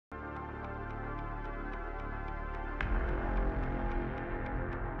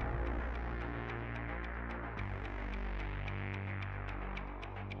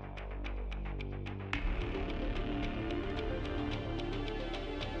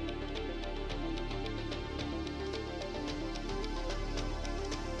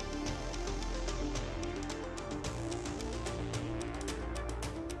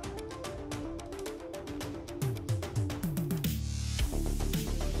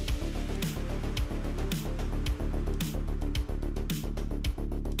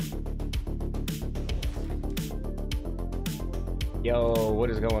Yo,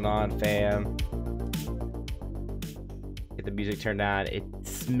 what is going on, fam? Get the music turned down.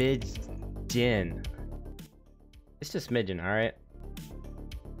 It's smidgen. It's just smidgen, alright?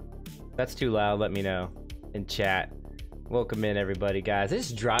 If that's too loud, let me know in chat. Welcome in, everybody, guys.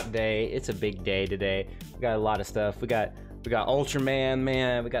 It's drop day. It's a big day today. We got a lot of stuff. We got Ultraman,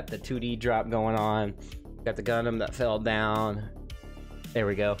 man. We got the 2D drop going on. We got the Gundam that fell down. There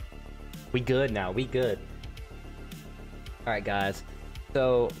we go. We good now. We good. Alright, guys,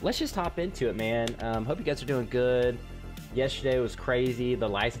 so let's just hop into it, man. Hope you guys are doing good. Yesterday was crazy. The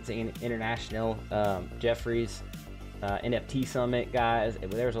licensing international Jeffries NFT Summit, guys.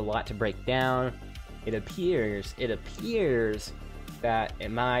 There's a lot to break down. It appears that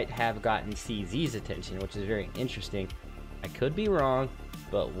it might have gotten CZ's attention, which is very interesting. I could be wrong,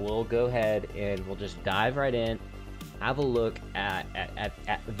 but we'll go ahead and we'll just dive right in, have a look at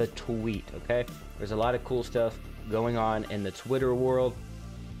the tweet. Okay, there's a lot of cool stuff going on in the Twitter world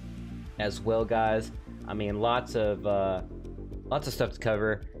as well, guys. I mean, lots of stuff to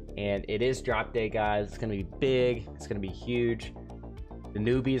cover, and it is drop day, guys. It's gonna be big. It's gonna be huge. The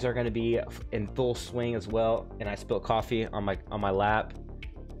newbies are gonna be in full swing as well. And I spilled coffee on my lap.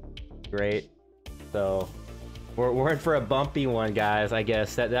 Great. So we're in for a bumpy one, guys. I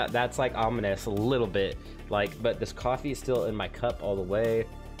guess that's like ominous a little bit. Like, but this coffee is still in my cup all the way,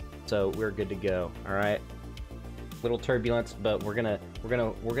 so we're good to go. All right. Little turbulence, but we're gonna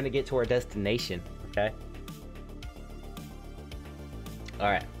get to our destination. Okay. All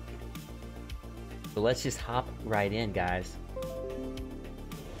right. So let's just hop right in, guys.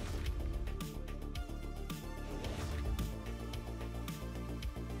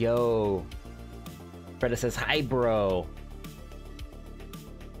 Yo, Freda says hi, bro.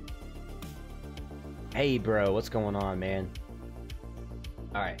 Hey, bro, what's going on, man?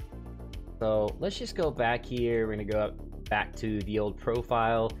 All right. So let's just go back here. We're gonna go back to the old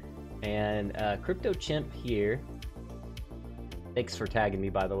profile, and Crypto Chimp here, thanks for tagging me,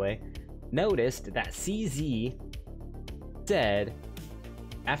 by the way, noticed that CZ said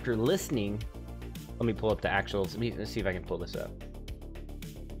after listening, let me pull up the actuals. Let's see if I can pull this up.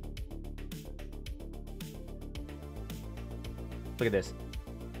 Look at this.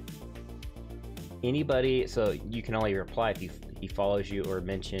 Anybody, so you can only reply if he follows you or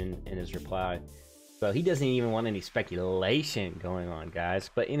mention in his reply. So he doesn't even want any speculation going on,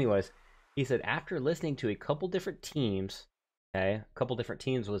 guys. But anyways, he said after listening to a couple different teams, okay, a couple different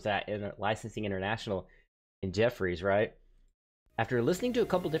teams was at Licensing International in Jeffries, right? After listening to a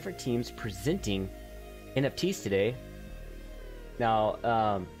couple different teams presenting NFTs today,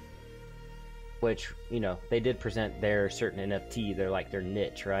 now, which, you know, they did present their certain NFT, they're like their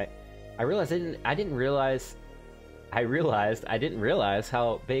niche, right? I realized I didn't realize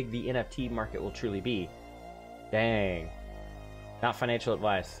how big the NFT market will truly be. Dang. Not financial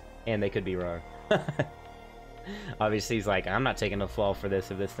advice, and they could be wrong. Obviously, he's like, I'm not taking the fall for this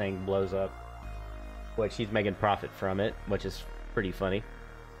if this thing blows up. Which he's making profit from it, which is pretty funny.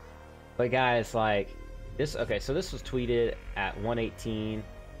 But guys, like, this, okay, so this was tweeted at 1:18.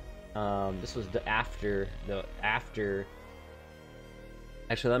 This was the after.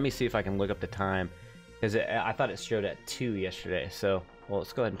 Actually, let me see if I can look up the time, because I thought it showed at 2 yesterday. So, well,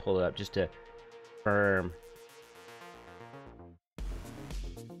 let's go ahead and pull it up just to confirm.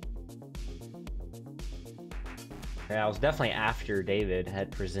 Yeah, I was definitely after David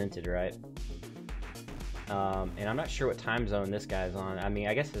had presented, right? And I'm not sure what time zone this guy's on. I mean,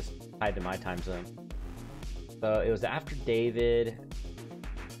 I guess it's tied to my time zone. So it was after David.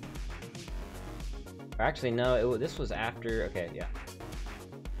 Or actually, no, this was after. Okay, yeah.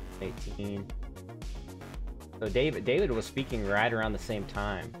 18. So David was speaking right around the same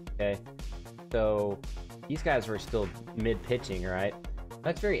time. Okay, so these guys were still mid-pitching, right?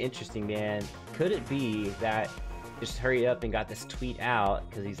 That's very interesting, man. Could it be that just hurry up and got this tweet out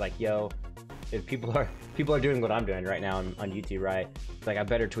because he's like, yo, if people are doing what I'm doing right now on YouTube, right? It's like, I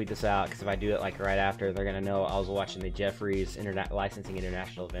better tweet this out, because if I do it like right after, they're gonna know I was watching the Jeffries Licensing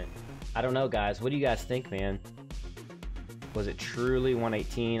International event. I don't know, guys. What do you guys think, man? Was it truly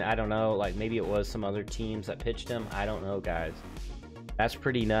 1:18? I don't know. Like, maybe it was some other teams that pitched him. I don't know, guys. That's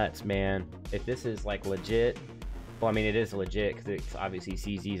pretty nuts, man. If this is like legit, well, I mean, it is legit because it's obviously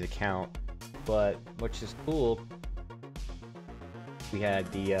CZ's account, but which is cool. We had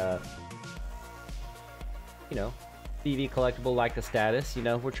the, you know, VeVe collectible, like the status. You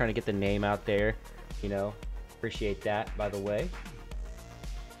know, we're trying to get the name out there. You know, appreciate that, by the way.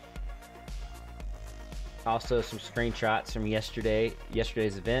 Also, some screenshots from yesterday's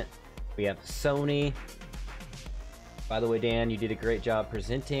event. We have Sony. By the way, Dan, you did a great job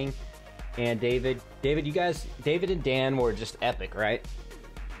presenting. and David. You guys, David and Dan were just epic, right?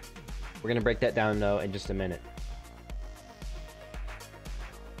 We're gonna break that down though in just a minute.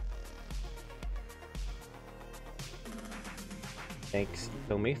 Thanks,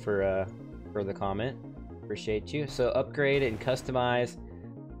 Ecomi, for the comment. Appreciate you. So upgrade and customize.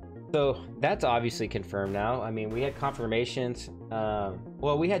 So that's obviously confirmed now. I mean, we had confirmations.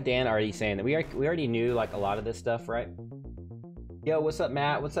 Well, we had Dan already saying that we already knew like a lot of this stuff, right? Yo, what's up,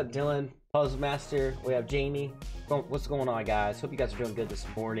 Matt? What's up, Dylan? Puzzle Master. We have Jamie. What's going on, guys? Hope you guys are doing good this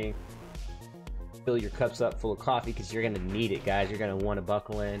morning. Fill your cups up full of coffee because you're gonna need it, guys. You're gonna want to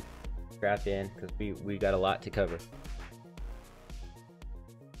buckle in, strap in, because we got a lot to cover.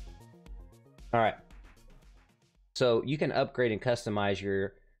 All right. So you can upgrade and customize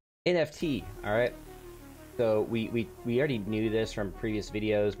your NFT. All right. So we already knew this from previous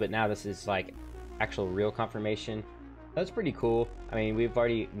videos, but now this is like actual real confirmation. That's pretty cool. I mean, we've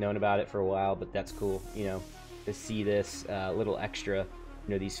already known about it for a while, but that's cool, you know, to see this little extra,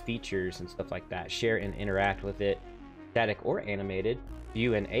 you know, these features and stuff like that. Share and interact with it, static or animated,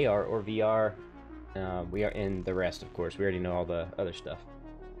 view in AR or VR. We are in the rest, of course. We already know all the other stuff.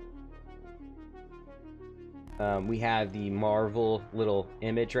 We have the Marvel little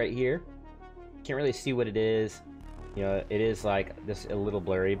image right here. Can't really see what it is. You know, it is like this a little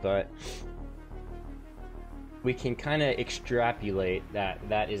blurry, but we can kind of extrapolate that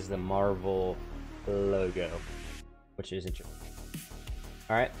that is the Marvel logo, which is interesting.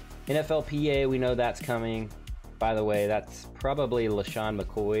 All right, NFL PA, we know that's coming. By the way, that's probably LaShawn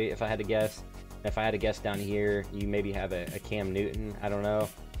McCoy, if I had to guess. If I had to guess down here, you maybe have a Cam Newton. I don't know.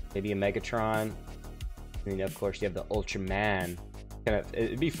 Maybe a Megatron. And of course, you have the Ultraman.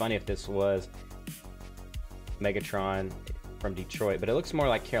 It'd be funny if this was Megatron from Detroit, but it looks more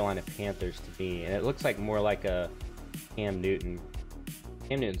like Carolina Panthers to me, and it looks like more like a Cam Newton.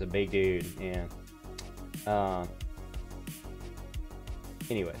 Cam Newton's a big dude, yeah.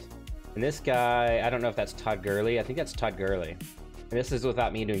 Anyways, and this guy, I don't know if that's Todd Gurley. I think that's Todd Gurley. And this is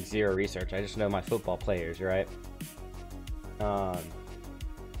without me doing zero research. I just know my football players, right?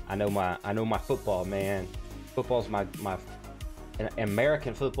 I know my football, man. Football's my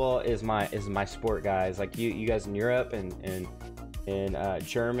American football is my sport, guys. Like you guys in Europe and in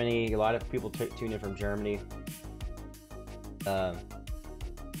Germany, a lot of people tune in from Germany.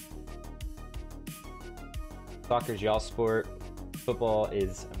 Soccer's y'all sport. Football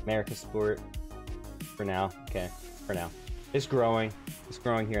is America's sport for now. Okay, for now. It's growing. It's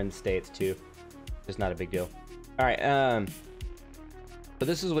growing here in the States too. It's not a big deal. All right. But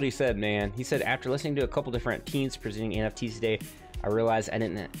this is what he said, man. He said, after listening to a couple different teams presenting NFTs today, I realized I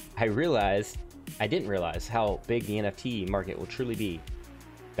didn't realize how big the NFT market will truly be.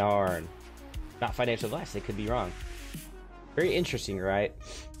 Darn. Not financial advice, they could be wrong. Very interesting, right?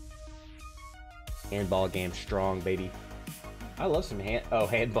 Handball game strong, baby. I love some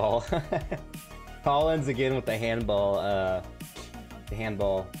handball. Collins again with the handball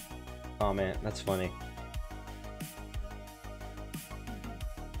comment. That's funny.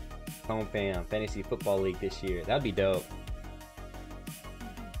 Home fam, fantasy football league this year. That'd be dope.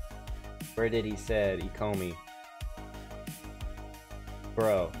 Where did he said Ecomi?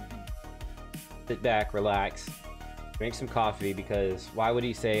 Bro, sit back, relax, drink some coffee, because why would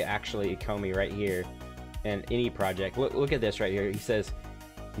he say actually Ecomi right here? And any project. Look at this right here. He says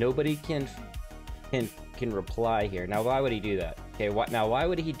nobody can reply here. Now why would he do that? Okay, now why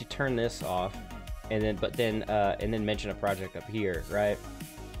would he turn this off and then mention a project up here, right?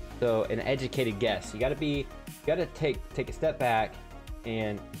 So an educated guess. You gotta take a step back,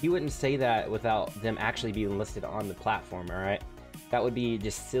 and he wouldn't say that without them actually being listed on the platform, all right? That would be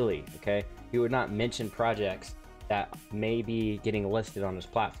just silly, okay? He would not mention projects that may be getting listed on his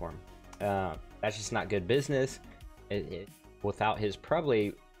platform. That's just not good business. Without his,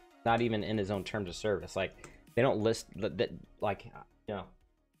 probably not even in his own terms of service. Like, they don't list that, like, you know.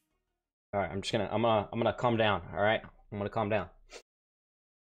 All right, I'm gonna calm down, all right? I'm gonna calm down.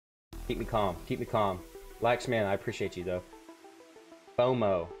 Keep me calm. Keep me calm. Lax man, I appreciate you though.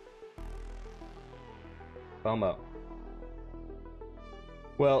 FOMO.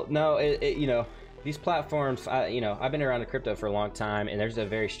 Well, no, you know, these platforms. I've been around the crypto for a long time, and there's a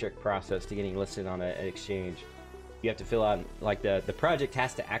very strict process to getting listed on an exchange. You have to fill out, like the project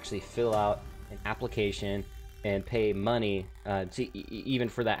has to actually fill out an application and pay money even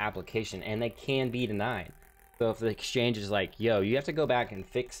for that application, and they can be denied. So if the exchange is like, yo, you have to go back and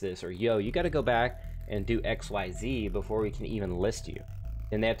fix this, or yo, you got to go back and do XYZ before we can even list you,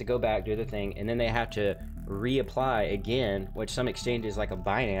 then they have to go back, do the thing, and then they have to reapply again, which some exchanges like a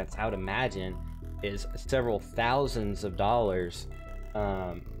Binance, I would imagine, is several thousands of dollars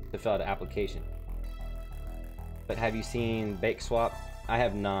to fill out an application. But have you seen Bake Swap? I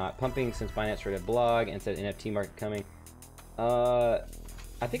have not. Pumping since Binance wrote a blog and said NFT market coming. I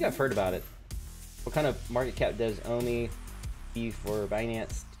think I've heard about it. What kind of market cap does OMI be for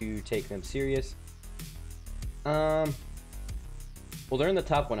Binance to take them serious? Well, they're in the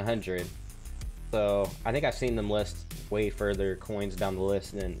top 100, so I think I've seen them list way further coins down the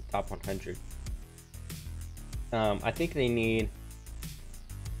list than top 100. I think they need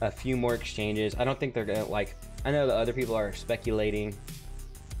a few more exchanges. I don't think they're gonna, like, I know that other people are speculating.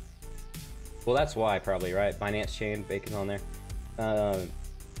 Well, that's why, probably, right? Binance Chain, Bacon's on there.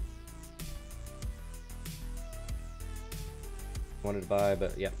 Wanted to buy,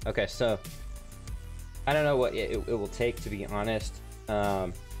 but yeah. Okay, so I don't know what it will take, to be honest.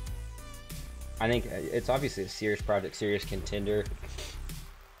 I think it's obviously a serious project, serious contender.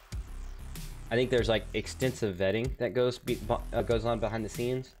 I think there's like extensive vetting that goes on behind the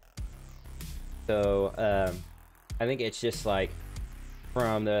scenes. So I think it's just like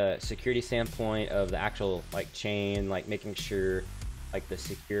from the security standpoint of the actual like chain, like making sure like the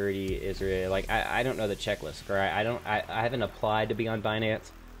security is really, like I don't know the checklist, right? I haven't applied to be on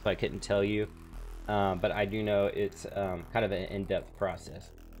Binance, so I couldn't tell you. But I do know it's kind of an in-depth process.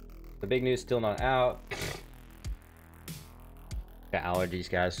 The big news still not out. Got allergies,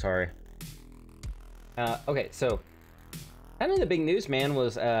 guys, sorry. Okay, so I think the big news, man,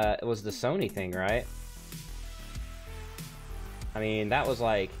 was the Sony thing, right? I mean, that was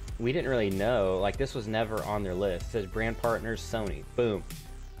like, we didn't really know, like this was never on their list. It says brand partners Sony, boom.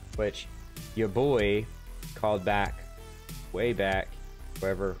 Which your boy called back, way back,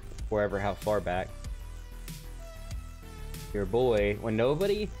 wherever how far back. Your boy, when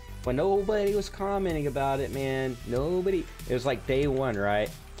nobody was commenting about it, man, it was like day one, right?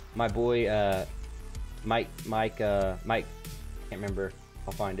 My boy Mike, can't remember,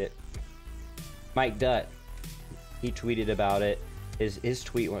 I'll find it. Mike Dutt, he tweeted about it. His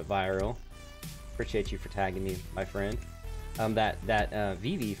tweet went viral. Appreciate you for tagging me, my friend. That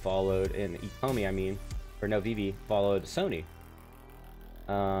VeVe followed, and Ecomi, I mean, or no, VeVe followed Sony.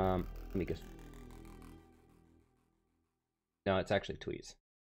 Let me guess. No, it's actually tweets.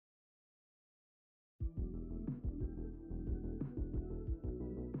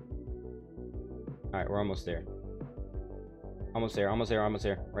 All right, we're almost there. Almost there.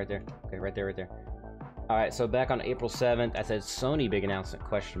 Right there. Okay, right there. All right, so back on April 7th, I said Sony big announcement,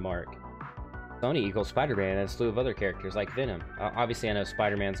 question mark. Sony equals Spider-Man and a slew of other characters like Venom. Obviously, I know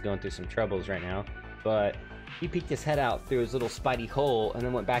Spider-Man's going through some troubles right now, but he peeked his head out through his little spidey hole and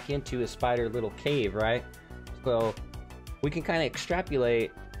then went back into his spider little cave, right? So we can kind of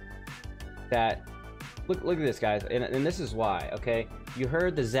extrapolate that. Look at this, guys, and this is why, okay? You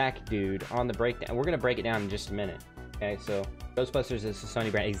heard the Zach dude on the breakdown. We're going to break it down in just a minute, okay? So Ghostbusters is the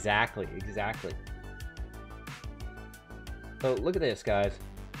Sony brand. Exactly. So look at this, guys.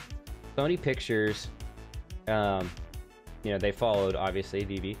 Sony Pictures, you know, they followed, obviously,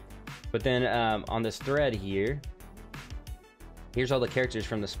 VeVe. But then on this thread here, here's all the characters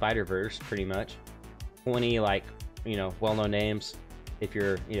from the Spider-Verse, pretty much. 20, like, you know, well-known names. If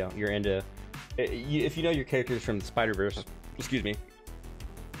you're, you know, you're into... If you know your characters from the Spider-Verse, excuse me,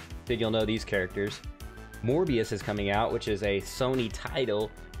 then you'll know these characters. Morbius is coming out, which is a Sony title,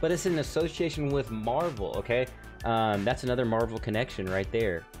 but it's in association with Marvel, okay? That's another Marvel connection right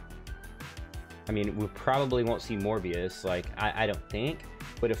there. I mean, we probably won't see Morbius, like, I don't think,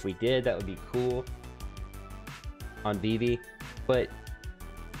 but if we did, that would be cool on VeVe. But,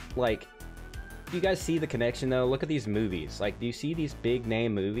 like, do you guys see the connection, though? Look at these movies. Like, do you see these big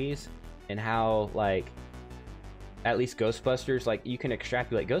name movies and how, like, at least Ghostbusters, like, you can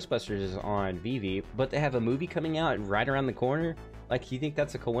extrapolate Ghostbusters is on VeVe, but they have a movie coming out right around the corner? Like, you think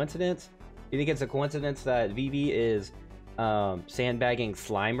that's a coincidence? You think it's a coincidence that VeVe is sandbagging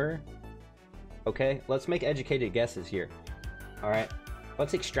Slimer? Okay, let's make educated guesses here. All right,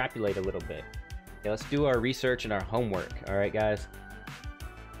 let's extrapolate a little bit. Okay, let's do our research and our homework. All right, guys.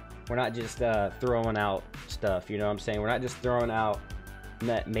 We're not just throwing out stuff, you know what I'm saying? We're not just throwing out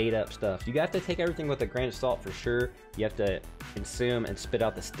made up stuff. You have to take everything with a grain of salt for sure. You have to consume and spit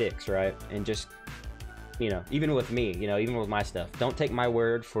out the sticks, right? And just, you know, even with me, you know, even with my stuff, don't take my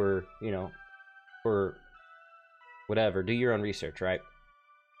word for, you know, for whatever. Do your own research, right?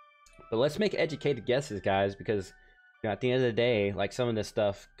 But let's make educated guesses, guys, because, you know, at the end of the day, like, some of this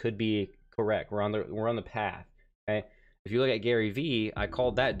stuff could be correct. We're on the path. Okay, if you look at Gary Vee, I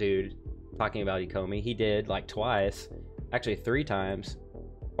called that dude talking about Ecomi. He did like twice, actually 3 times,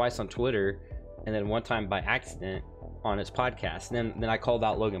 twice on Twitter, and then 1 time by accident on his podcast. And then I called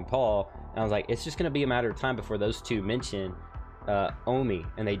out Logan Paul, and I was like, it's just gonna be a matter of time before those two mention OMI,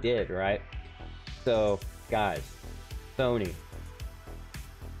 and they did, right? So, guys, Sony.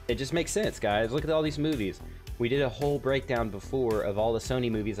 It just makes sense, guys. Look at all these movies. We did a whole breakdown before of all the Sony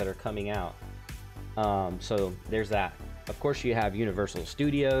movies that are coming out. So there's that. Of course, you have Universal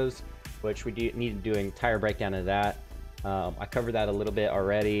Studios, which we need to do an entire breakdown of that. I covered that a little bit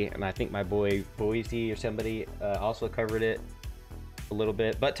already, and I think my boy Boise or somebody also covered it a little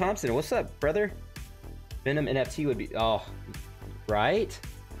bit. But Thompson, what's up, brother? Venom NFT would be, oh, right?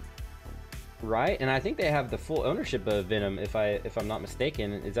 Right, and I think they have the full ownership of Venom, if I'm not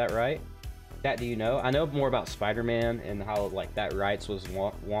mistaken. Is that right? That, do you know? I know more about Spider-Man and how like that rights was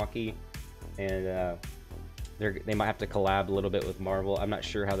wonky, and they might have to collab a little bit with Marvel. I'm not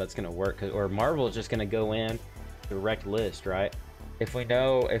sure how that's gonna work, or Marvel is just gonna go in direct list, right? If we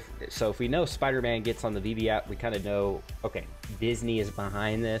know if we know Spider-Man gets on the VeVe app, we kind of know, okay, Disney is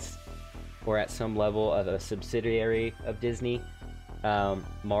behind this, or at some level of a subsidiary of Disney.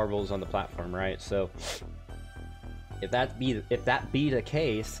 Marvel's on the platform, right? So if that be the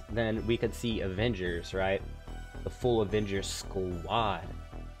case, then we could see Avengers, right? The full Avengers squad,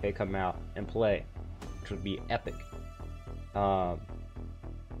 okay, come out and play, which would be epic. No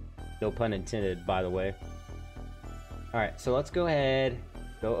pun intended, by the way. All right, so let's go ahead,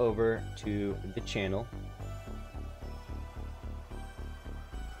 go over to the channel.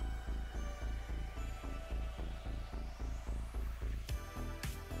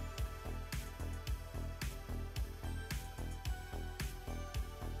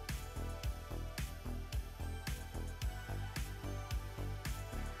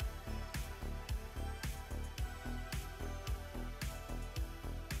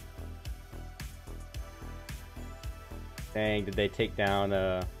 Dang, did they take down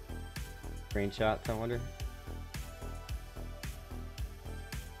screenshots, I wonder?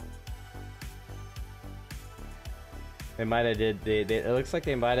 They might have did, it looks like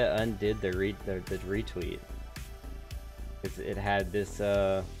they might have undid the retweet. It had this,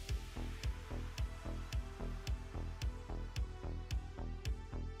 oh.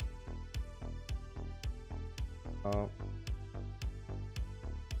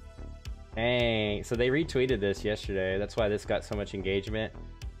 Dang, so they retweeted this yesterday. That's why this got so much engagement,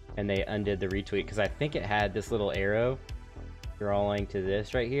 and they undid the retweet, because I think it had this little arrow drawing to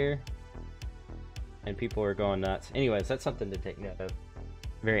this right here, and people were going nuts. Anyways, that's something to take note of.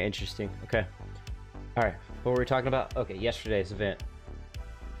 Very interesting. Okay. All right, what were we talking about? Okay, yesterday's event.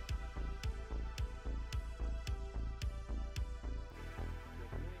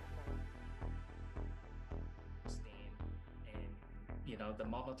 And you know, the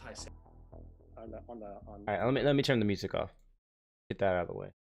monetization All right, let me turn the music off. Get that out of the way.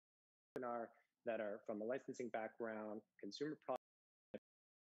 That are from a licensing background, consumer product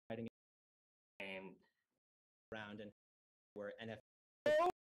writing and around and where NFT.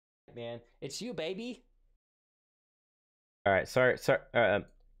 Man, it's you, baby. All right, sorry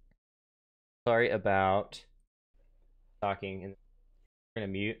about talking, and I'm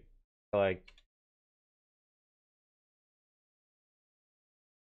gonna mute. Like,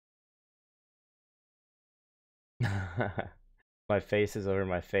 my face is over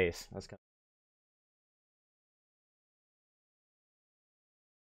my face. That's kind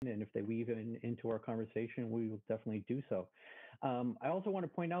and if they weave into our conversation, we will definitely do so. I also want to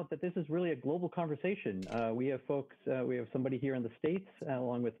point out that this is really a global conversation. We have folks, we have somebody here in the States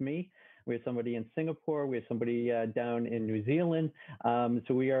along with me. We have somebody in Singapore. We have somebody down in New Zealand.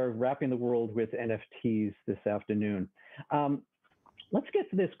 So we are wrapping the world with NFTs this afternoon. Let's get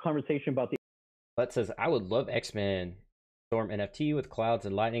to this conversation about the... That says, I would love X-Men Storm NFT with clouds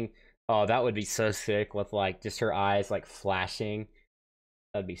and lightning. Oh, that would be so sick, with like just her eyes like flashing.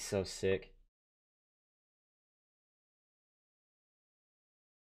 That'd be so sick.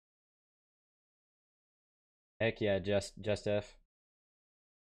 Heck yeah, just F.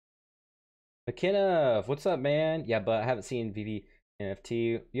 McKenna, what's up, man? Yeah, but I haven't seen VeVe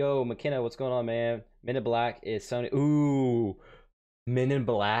NFT. Yo, McKenna, what's going on, man? Men in Black is Sony. Ooh, Men in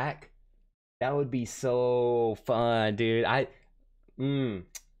Black. That would be so fun, dude. Men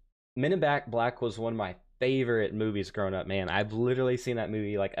in Black was one of my favorite movies growing up, man. I've literally seen that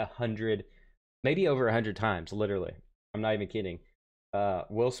movie like 100, maybe over 100 times, literally. I'm not even kidding.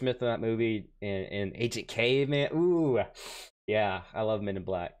 Will Smith in that movie, and Agent K, man. Ooh, yeah, I love Men in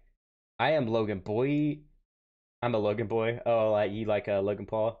Black. I am Logan Boy. I'm a Logan boy. Oh, like you like Logan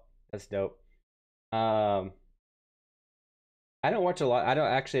Paul? That's dope. I don't watch a lot. I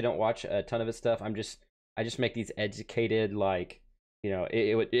don't watch a ton of his stuff. I just make these educated, like, you know,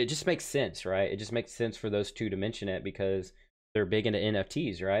 it just makes sense, right? It just makes sense for those two to mention it, because they're big into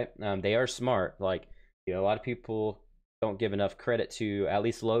NFTs, right? They are smart. Like, you know, a lot of people don't give enough credit to at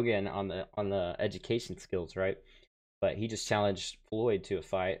least Logan on the education skills, right? But he just challenged Floyd to a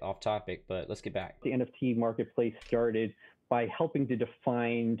fight off topic, but let's get back. The NFT marketplace started by helping to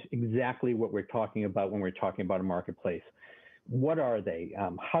define exactly what we're talking about when we're talking about a marketplace. What are they?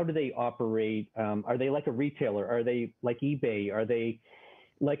 How do they operate? Are they like a retailer? Are they like eBay? Are they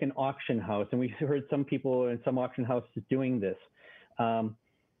like an auction house? And we heard some people in some auction houses doing this.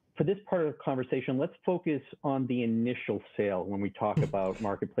 For this part of the conversation, let's focus on the initial sale when we talk about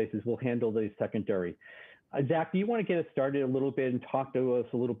marketplaces. We'll handle the secondary. Zach, do you want to get us started a little bit and talk to us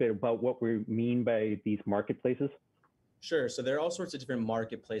a little bit about what we mean by these marketplaces? Sure. So there are all sorts of different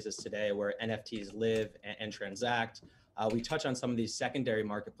marketplaces today where NFTs live and transact. We touch on some of these secondary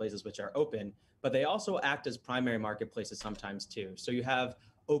marketplaces, which are open, but they also act as primary marketplaces sometimes too. So you have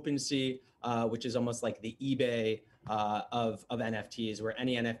OpenSea, which is almost like the eBay of NFTs, where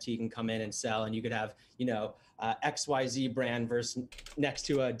any NFT can come in and sell, and you could have, XYZ brand versus next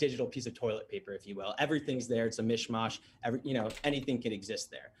to a digital piece of toilet paper, if you will. Everything's there. It's a mishmash. Anything can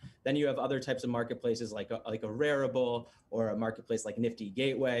exist there. Then you have other types of marketplaces like a Rarible, or a marketplace like Nifty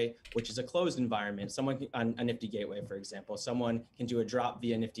Gateway, which is a closed environment. Someone on a Nifty Gateway, for example, someone can do a drop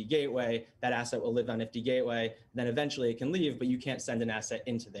via Nifty Gateway. That asset will live on Nifty Gateway. Then eventually it can leave, but you can't send an asset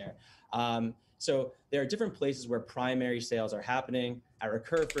into there. So there are different places where primary sales are happening. At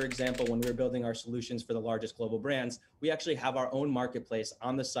Recur, for example, when we were building our solutions for the largest global brands, we actually have our own marketplace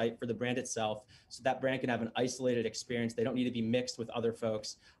on the site for the brand itself, so that brand can have an isolated experience. They don't need to be mixed with other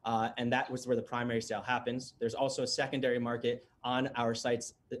folks. And that was where the primary sale happens. There's also a secondary market on our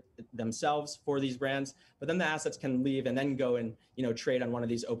sites themselves for these brands, but then the assets can leave and then go and trade on one of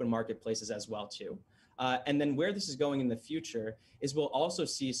these open marketplaces as well too. And then where this is going in the future is we'll also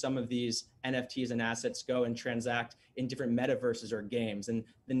see some of these NFTs and assets go and transact in different metaverses or games. And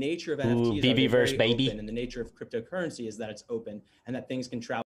the nature of NFTs is very baby. open, and the nature of cryptocurrency is that it's open and that things can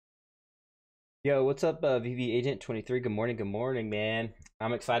travel. Yo, what's up, VeVe Agent 23? Good morning, man.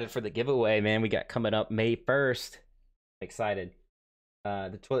 I'm excited for the giveaway, man. We got coming up May 1st. Excited.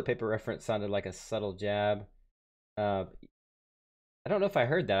 The toilet paper reference sounded like a subtle jab. I don't know if I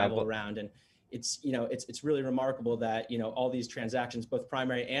heard that. Around, and it's really remarkable that all these transactions, both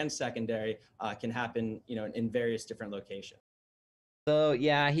primary and secondary, can happen in various different locations. So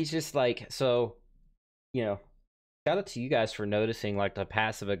yeah, he's just like, so shout out to you guys for noticing like the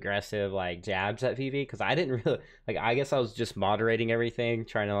passive aggressive like jabs at VeVe, because I didn't really I guess I was just moderating everything,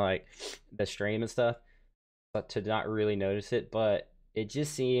 trying to like the stream and stuff, but to not really notice it. But it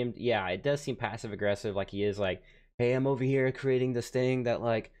just seemed, yeah, it does seem passive aggressive, like he is like, hey, I'm over here creating this thing that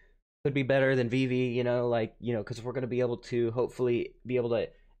like could be better than VeVe, because we're going to be able to hopefully be able to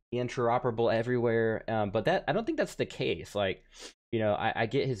be interoperable everywhere. But that, I don't think that's the case. Like, I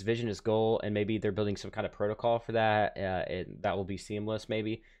get his vision, his goal, and maybe they're building some kind of protocol for that. That will be seamless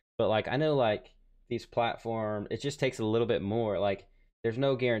maybe. But like, I know like these platforms, it just takes a little bit more. Like, there's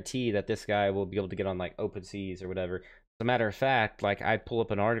no guarantee that this guy will be able to get on like OpenSeas or whatever. As a matter of fact, like I pull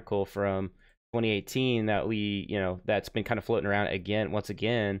up an article from 2018 that that's been kind of floating around once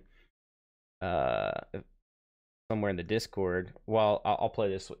again. Somewhere in the Discord. Well, I'll play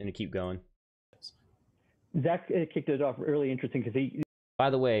this and keep going. Zach kicked it off really interesting because he.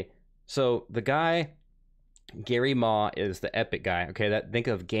 By the way, so the guy Gary Ma is the Epic guy. Okay, think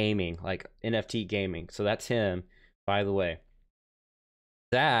of gaming, like NFT gaming. So that's him. By the way,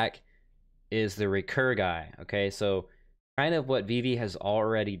 Zach is the Recur guy. Okay, so kind of what VeVe has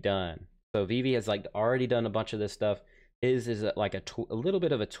already done. So VeVe has like already done a bunch of this stuff. Is like a little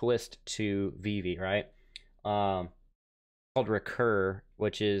bit of a twist to VeVe, right? Called Recur,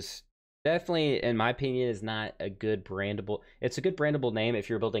 which is definitely, in my opinion, is not a good brandable. It's a good brandable name if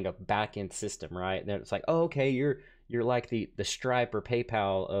you're building a back-end system, right? Then it's like, oh, okay, you're like the Stripe or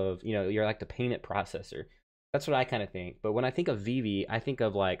PayPal of, you're like the payment processor. That's what I kind of think. But when I think of VeVe, I think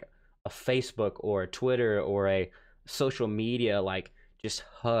of like a Facebook or a Twitter or a social media, like just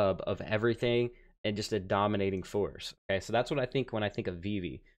hub of everything, and just a dominating force. Okay, so that's what I think when I think of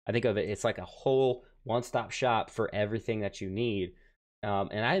VeVe. I think of it, it's like a whole one-stop shop for everything that you need.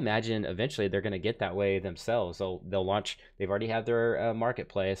 And I imagine eventually they're going to get that way themselves. They'll launch, they've already have their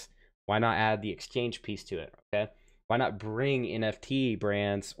marketplace. Why not add the exchange piece to it? Okay, why not bring NFT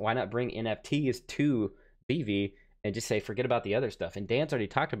brands? Why not bring NFTs to VeVe and just say, forget about the other stuff? And Dan's already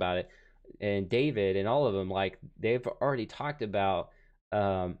talked about it, and David and all of them, like they've already talked about,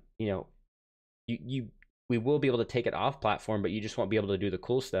 we will be able to take it off platform, but you just won't be able to do the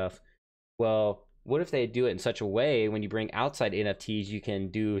cool stuff. Well, what if they do it in such a way when you bring outside NFTs, you can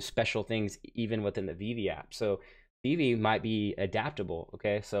do special things even within the VeVe app? So VeVe might be adaptable.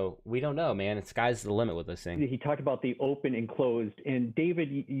 Okay, so we don't know, man. The sky's the limit with this thing. He talked about the open and closed. And David,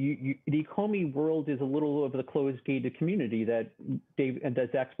 the Ecomi world is a little of the closed gated community that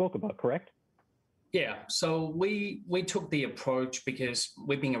Zach spoke about, correct? Yeah, so we took the approach because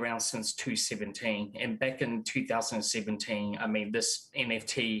we've been around since 2017, and back in 2017, I mean, this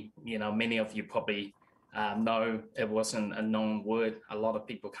NFT, many of you probably know it wasn't a known word. A lot of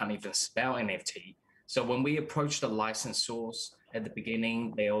people can't even spell NFT. So when we approached the licensors at the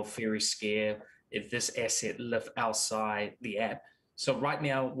beginning, they were very scared if this asset lived outside the app. So right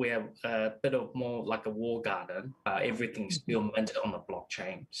now we're a bit of more like a war garden. Everything's still minted on the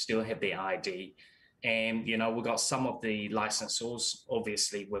blockchain, still have the ID. And, we've got some of the licensors,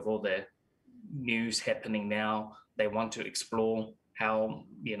 obviously, with all the news happening now, they want to explore how,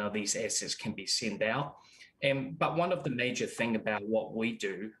 these assets can be sent out. But one of the major thing about what we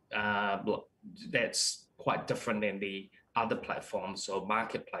do that's quite different than the other platforms or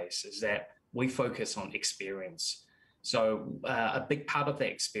marketplace is that we focus on experience. So a big part of the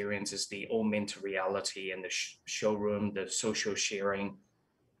experience is the augmented reality and the showroom, the social sharing.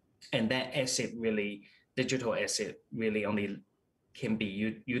 And that digital asset really only can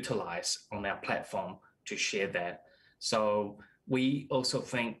be utilized on our platform to share that. So we also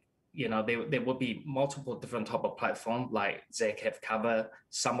think, there will be multiple different type of platform like Zach have covered.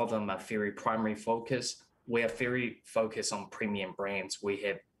 Some of them are very primary focused. We are very focused on premium brands. We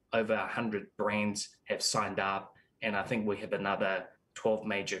have over 100 brands have signed up, and I think we have another 12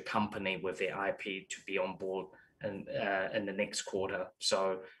 major company with their IP to be on board in the next quarter.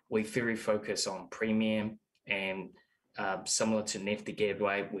 So we very focus on premium, and similar to NFT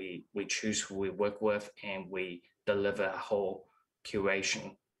Gateway, we choose who we work with, and we deliver a whole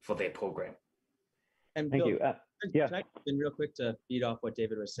curation for their program. And Thank Bill, you. can I in real quick to feed off what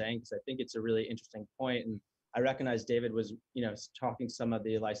David was saying, because I think it's a really interesting point. And I recognize David was, talking to some of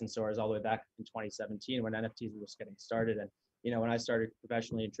the licensors all the way back in 2017 when NFTs were just getting started. And when I started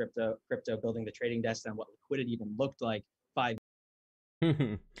professionally in crypto, building the trading desk and what liquidity even looked like 5.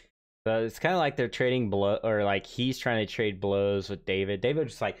 So it's kind of like they're trading blow, or like he's trying to trade blows with David. David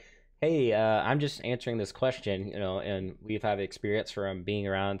was like, "Hey, I'm just answering this question, and we've had experience from being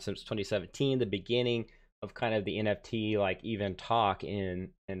around since 2017, the beginning of kind of the NFT like even talk and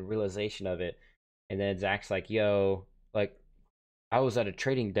realization of it." And then Zach's like, "Yo, like I was at a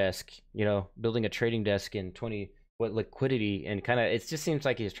trading desk, building a trading desk in what liquidity," and kind of it just seems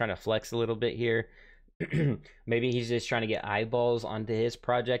like he's trying to flex a little bit here. Maybe he's just trying to get eyeballs onto his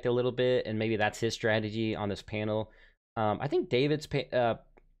project a little bit, and maybe that's his strategy on this panel. I think David's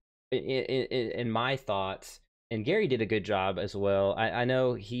in my thoughts, and Gary did a good job as well. I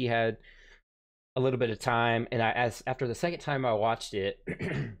know he had a little bit of time, and after the second time I watched it,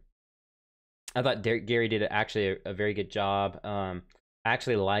 I thought Gary did actually a very good job. I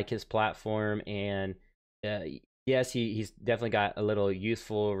actually like his platform, and yes, he's definitely got a little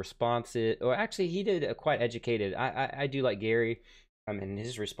youthful responses. Or actually, he did a quite educated. I do like Gary, and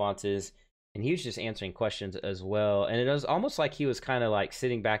his responses, and he was just answering questions as well. And it was almost like he was kind of like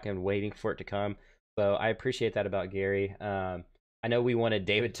sitting back and waiting for it to come. So I appreciate that about Gary. I know we wanted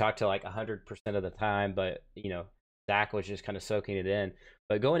David to talk to like 100% of the time, but Zach was just kind of soaking it in.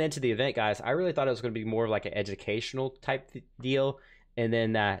 But going into the event, guys, I really thought it was going to be more of like an educational type deal, and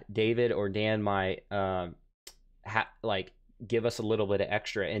then that David or Dan might like give us a little bit of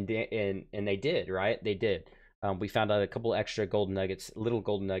extra, and they did, right? They did. We found out a couple extra little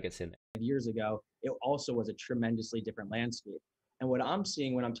golden nuggets in there. Years ago, it also was a tremendously different landscape. And what I'm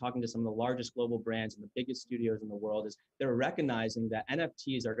seeing when I'm talking to some of the largest global brands and the biggest studios in the world is they're recognizing that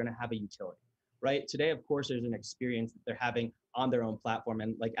NFTs are going to have a utility, right? Today, of course, there's an experience that they're having on their own platform.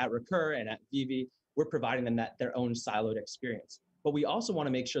 And like at Recur and at VeVe, we're providing them their own siloed experience. But we also want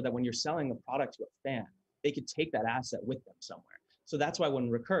to make sure that when you're selling a product to a fan, they could take that asset with them somewhere. So that's why when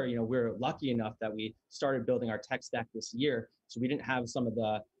Recur, we're lucky enough that we started building our tech stack this year. So we didn't have some of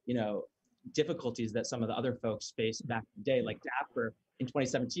the, difficulties that some of the other folks faced back in the day, like Dapper in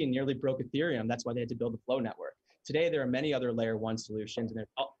 2017 nearly broke Ethereum. That's why they had to build the Flow network. Today, there are many other layer 1 solutions, and there's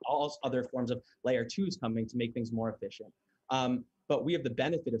all other forms of layer 2s coming to make things more efficient. But we have the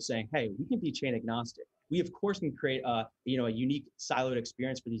benefit of saying, hey, we can be chain agnostic. We, of course, can create a unique siloed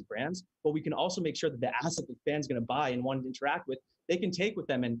experience for these brands, but we can also make sure that the asset the fan's going to buy and want to interact with, they can take with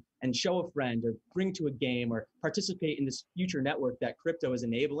them and show a friend or bring to a game or participate in this future network that crypto is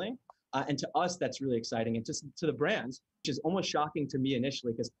enabling. And to us, that's really exciting. And just to the brands, which is almost shocking to me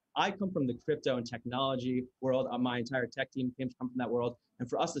initially, because I come from the crypto and technology world. My entire tech team come from that world. And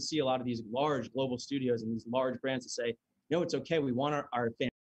for us to see a lot of these large global studios and these large brands to say, no, it's okay. We want our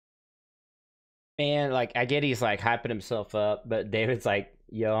fans. And like, I get he's like hyping himself up, but David's like,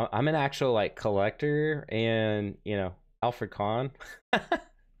 yo, I'm an actual like collector, and you know, Alfred Kahn,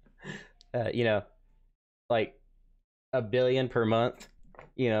 you know, like a billion per month,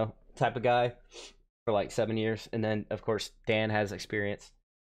 you know, type of guy for like 7 years. And then of course Dan has experience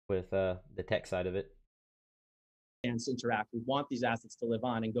with the tech side of it. And interact. We want these assets to live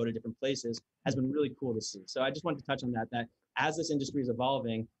on and go to different places has been really cool to see. So I just wanted to touch on that, that as this industry is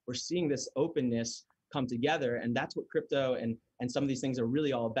evolving, we're seeing this openness come together. And that's what crypto and some of these things are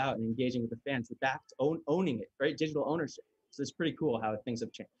really all about, and engaging with the fans, the back owning it, right? Digital ownership. So it's pretty cool how things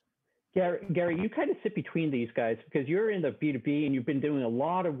have changed. Gary, you kind of sit between these guys because you're in the B2B and you've been doing a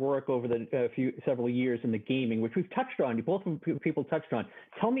lot of work over the several years in the gaming, which we've touched on. You both people touched on.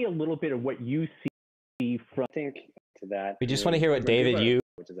 Tell me a little bit of what you see from. I think to that. We just want to hear what David,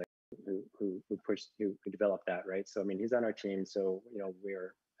 which is like who developed that, right? So I mean, he's on our team, so you know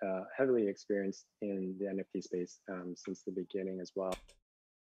we're heavily experienced in the NFT space since the beginning as well.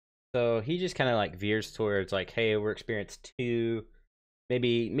 So he just kind of like veers towards like, hey, we're experienced too.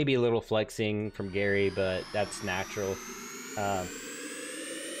 Maybe a little flexing from Gary, but that's natural.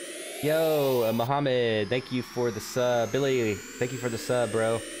 Yo, Mohammed, thank you for the sub. Billy, thank you for the sub,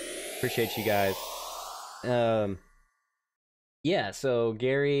 bro. Appreciate you guys. Yeah, so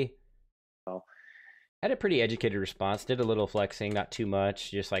Gary had a pretty educated response, did a little flexing, not too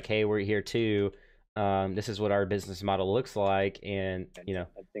much, just like, hey, we're here too. This is what our business model looks like, and you know,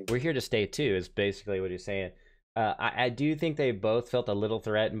 we're here to stay too, is basically what he's saying. I do think they both felt a little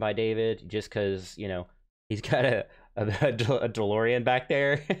threatened by David, just because, you know, he's got a DeLorean back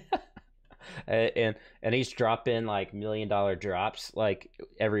there. and he's dropping like $1 million drops like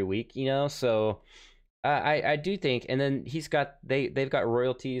every week, you know. So I do think, and then they've got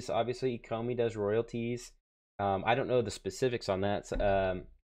royalties. Obviously, Ecomi does royalties. I don't know the specifics on that. So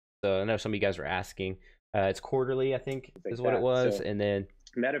I know some of you guys were asking. It's quarterly, I think, is what it was, so, and then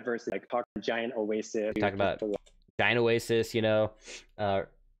metaverse, like talk giant oasis. Talk about giant oasis, you know.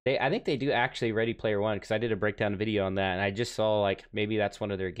 I think they do actually Ready Player One, because I did a breakdown video on that, and I just saw like maybe that's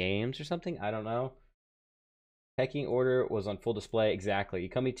one of their games or something. I don't know. Pecking order was on full display. Exactly.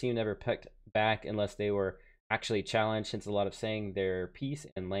 Ecomi team never pecked back unless they were actually challenged, hence a lot of saying their piece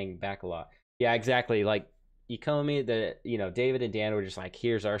and laying back a lot. Yeah, exactly. Like Ecomi, you know, David and Dan were just like,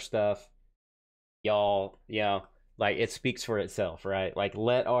 here's our stuff, y'all, you know, like it speaks for itself, right? Like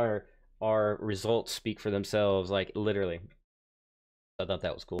let our results speak for themselves, like literally. I thought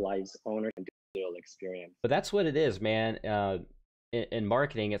that was cool. Lives owner and digital experience. But that's what it is, man. In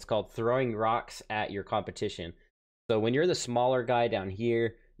marketing, it's called throwing rocks at your competition. So when you're the smaller guy down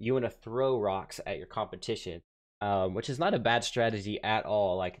here, you want to throw rocks at your competition, which is not a bad strategy at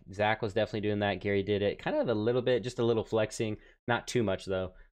all. Like Zach was definitely doing that. Gary did it kind of a little bit, just a little flexing, not too much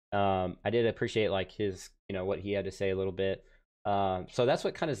though. I did appreciate like his, you know, what he had to say a little bit. So that's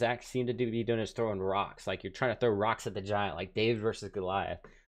what kind of Zach seemed to be doing, is throwing rocks. Like you're trying to throw rocks at the giant, like David versus Goliath.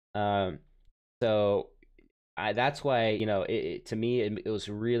 So that's why, you know, to me, it was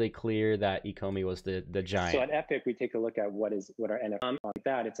really clear that Ecomi was the giant. So at Epic, we take a look at what our NFT like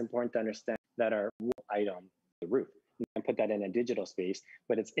that. It's important to understand that our item, the roof, you can put that in a digital space,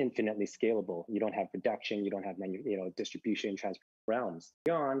 but it's infinitely scalable. You don't have production, you don't have distribution, transfer realms.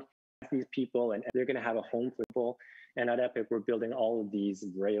 Beyond these people, and they're going to have a home for people. And at Epic, we're building all of these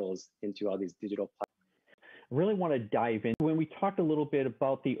rails into all these digital platforms. Really want to dive in. When we talked a little bit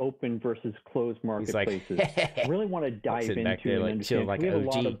about the open versus closed marketplaces, like, really want to dive into and understand. We have a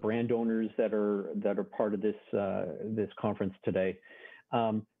lot of brand owners that are part of this this conference today.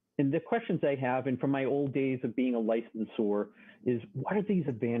 And the questions I have, and from my old days of being a licensor, is what are these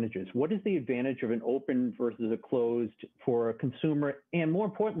advantages? What is the advantage of an open versus a closed for a consumer, and more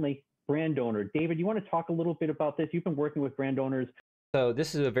importantly, brand owner? David, you want to talk a little bit about this? You've been working with brand owners. So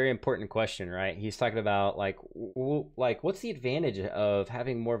this is a very important question, right? He's talking about like what's the advantage of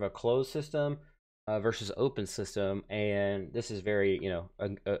having more of a closed system versus open system, and this is very, you know,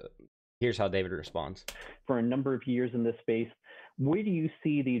 here's how David responds. For a number of years in this space, where do you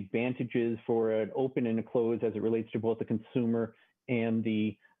see the advantages for an open and a closed as it relates to both the consumer and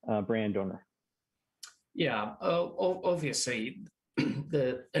the brand owner? Yeah, obviously,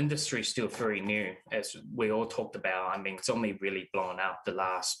 the industry is still very new, as we all talked about. I mean, it's only really blown up the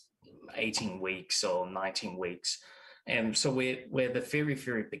last 18 weeks or 19 weeks. And so we're the very,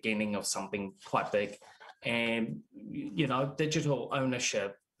 very beginning of something quite big. And, you know, digital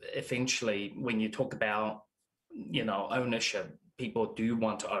ownership, eventually, when you talk about, you know, ownership, people do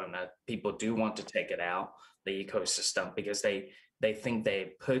want to own it. People do want to take it out, the ecosystem, because they think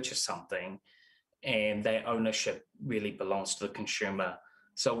they purchased something and their ownership really belongs to the consumer.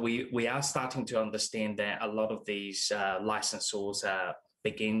 So we are starting to understand that a lot of these licensors are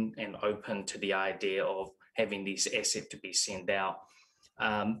begin and open to the idea of having these assets to be sent out.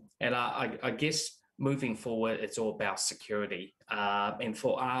 And I guess moving forward, it's all about security. And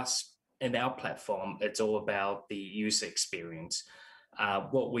for us in our platform, it's all about the user experience.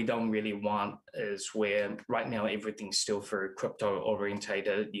 What we don't really want is where right now everything's still very crypto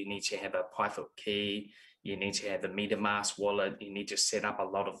orientated. You need to have a private key, you need to have a MetaMask wallet, you need to set up a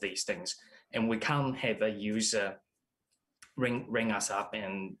lot of these things. And we can't have a user ring us up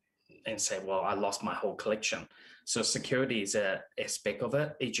and say, well, I lost my whole collection. So security is an aspect of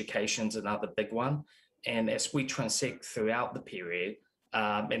it. Education's another big one. And as we transact throughout the period,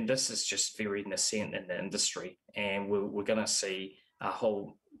 and this is just very nascent in the industry, and we're going to see a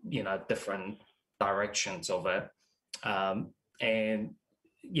whole, different directions of it. And,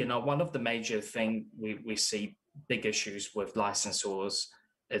 one of the major things we see big issues with licensors,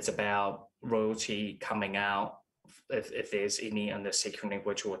 it's about royalty coming out. If there's any in the security,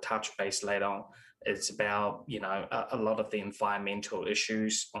 which we'll touch base later on, it's about, a lot of the environmental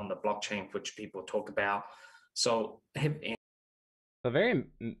issues on the blockchain, which people talk about. So But very,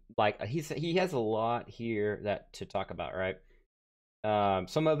 like, he has a lot here that to talk about, right?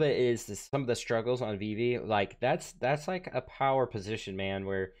 Some of it is some of the struggles on VeVe. Like that's like a power position, man,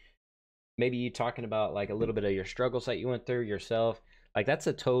 where maybe you talking about like a little bit of your struggles that you went through yourself. Like that's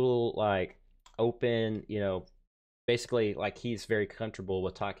a total like open, basically like he's very comfortable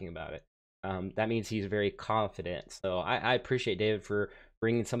with talking about it. That means he's very confident. So I appreciate David for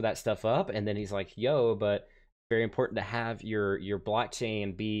bringing some of that stuff up. And then he's like, yo, but very important to have your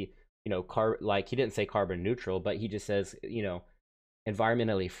blockchain be, like he didn't say carbon neutral, but he just says,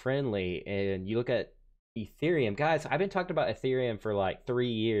 environmentally friendly. And you look at Ethereum, guys, I've been talking about Ethereum for like 3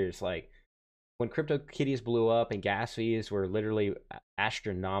 years. Like when CryptoKitties blew up and gas fees were literally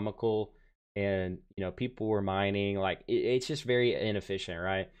astronomical, and people were mining, like it's just very inefficient,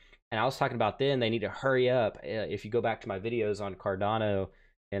 right? And I was talking about then they need to hurry up. If you go back to my videos on Cardano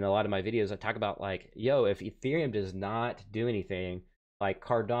and a lot of my videos, I talk about like, yo, if Ethereum does not do anything, like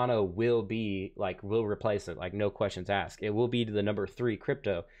Cardano will replace it, like no questions asked. It will be the number 3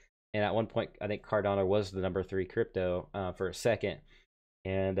 crypto. And at one point, I think Cardano was the number 3 crypto for a second.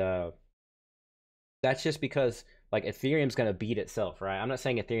 And that's just because like Ethereum's going to beat itself, right? I'm not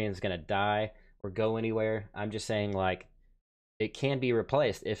saying Ethereum's going to die or go anywhere. I'm just saying like it can be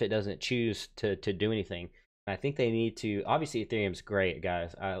replaced if it doesn't choose to do anything. And I think they need to. Obviously, Ethereum's great,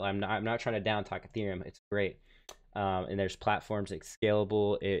 guys. I'm not trying to down talk Ethereum. It's great. And there's platforms, it's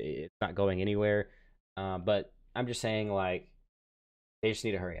scalable. It's not going anywhere. But I'm just saying like they just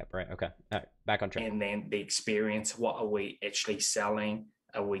need to hurry up, right? Okay. All right. Back on track. And then the experience, what are we actually selling?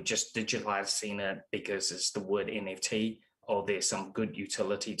 Are we just digitalizing it because it's the word NFT, or there's some good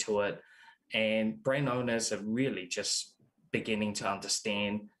utility to it? And brand owners are really just beginning to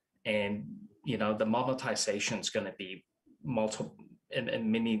understand, and the monetization is going to be multiple in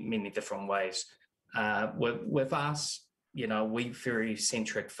many different ways. With us, we very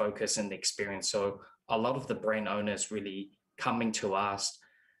centric focus in the experience. So a lot of the brand owners really coming to us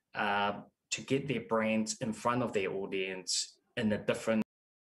to get their brands in front of their audience in a different.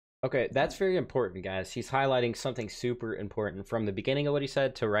 Okay, that's very important, guys. He's highlighting something super important from the beginning of what he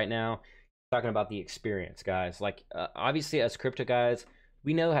said to right now, talking about the experience, guys. Like, obviously, as crypto guys,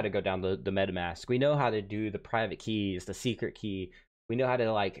 we know how to go down the MetaMask. We know how to do the private keys, the secret key. We know how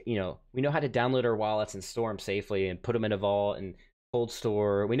to, like, we know how to download our wallets and store them safely and put them in a vault and cold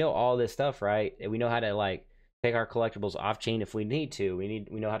store. We know all this stuff, right? And we know how to, like, take our collectibles off chain if we need to. We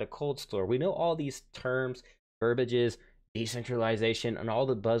know how to cold store. We know all these terms, verbiages, decentralization, and all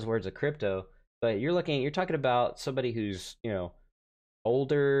the buzzwords of crypto. But you're talking about somebody who's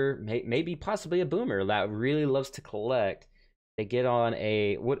older, maybe possibly a boomer that really loves to collect. They get on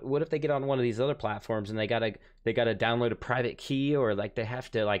what if they get on one of these other platforms and they gotta download a private key, or like they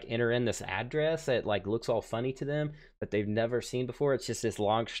have to like enter in this address that like looks all funny to them that they've never seen before. It's just this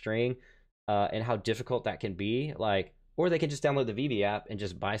long string, and how difficult that can be. Like, or they can just download the VeVe app and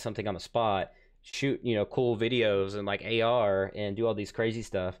just buy something on the spot, shoot cool videos and like AR and do all these crazy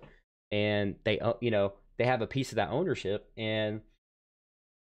stuff, and they have a piece of that ownership and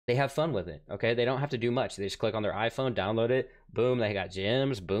they have fun with it. Okay, they don't have to do much. They just click on their iPhone, download it, boom, they got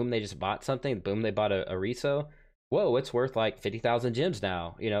gems, boom, they just bought something, boom, they bought a reso. Whoa, it's worth like 50,000 gems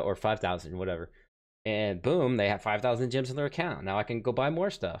now, or 5,000, whatever, and boom, they have 5,000 gems in their account. Now I can go buy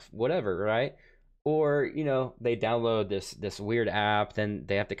more stuff, whatever, right? Or they download this weird app, then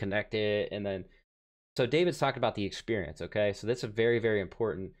they have to connect it, and then so David's talking about the experience. Okay, so that's a very, very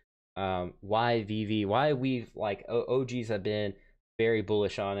important. Why VeVe, why we've like OGs have been very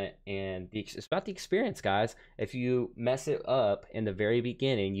bullish on it, and it's about the experience, guys. If you mess it up in the very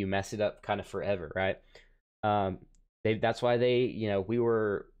beginning, you mess it up kind of forever, right? That's why we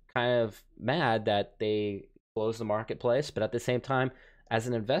were kind of mad that they closed the marketplace, but at the same time, as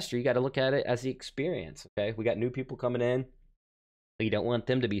an investor, you got to look at it as the experience. Okay, we got new people coming in. You don't want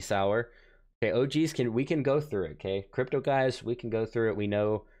them to be sour. Okay, OGs we can go through it. Okay, crypto guys, we can go through it. We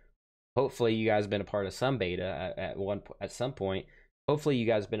know. Hopefully, you guys have been a part of some beta at some point. Hopefully, you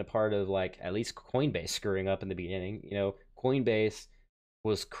guys have been a part of like at least Coinbase screwing up in the beginning. Coinbase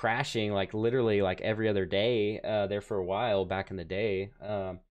was crashing like literally like every other day there for a while back in the day.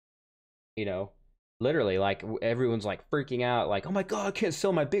 Literally like everyone's like freaking out, like, oh my god, I can't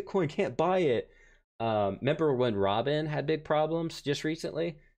sell my Bitcoin, can't buy it. Remember when Robin had big problems just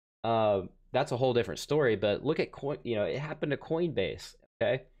recently? That's a whole different story. But look at it happened to Coinbase.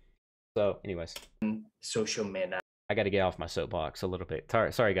 Okay, so anyways, social media I got to get off my soapbox a little bit.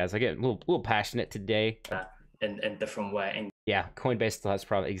 Sorry guys, I get a little passionate today. in different way. And yeah, Coinbase still has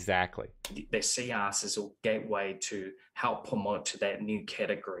probably exactly. They see us as a gateway to help promote to that new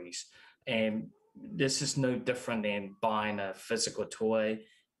categories. And this is no different than buying a physical toy,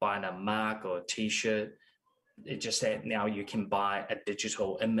 buying a mug or a t-shirt. It's just that now you can buy a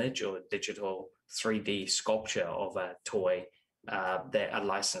digital image or a digital 3D sculpture of a toy that a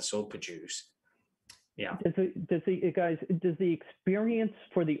licensor produce. Yeah. Does the experience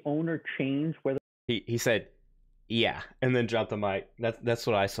for the owner change whether he said yeah, and then dropped the mic. That's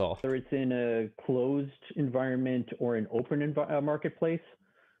what I saw. Whether it's in a closed environment or an open marketplace?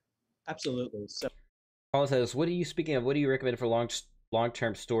 Absolutely. So Paul says, what do you recommend for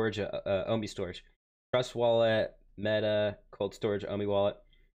long-term storage, OMI storage? Trust Wallet, Meta, cold storage, OMI Wallet.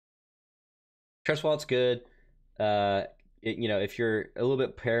 Trust Wallet's good. If you're a little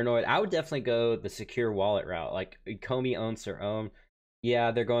bit paranoid, I would definitely go the secure wallet route. Like Ecomi owns their own.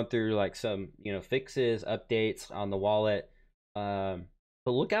 Yeah, they're going through like some, fixes, updates on the wallet. But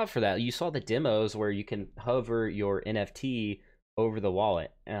look out for that. You saw the demos where you can hover your NFT over the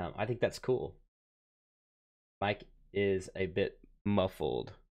wallet. I think that's cool. Mike is a bit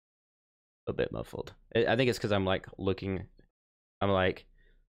muffled. I think it's because I'm looking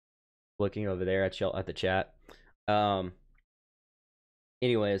over there at the chat.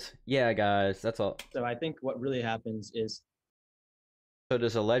 Anyways, yeah, guys, that's all. So I think what really happens is. So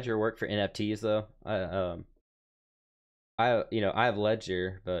does a ledger work for NFTs though? I have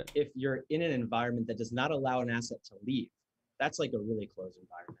Ledger, but if you're in an environment that does not allow an asset to leave, that's like a really closed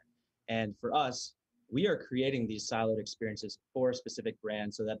environment. And for us, we are creating these siloed experiences for specific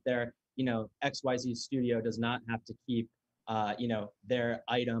brands so that their, XYZ studio does not have to keep, their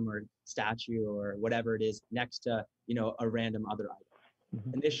item or statue or whatever it is next to, a random other item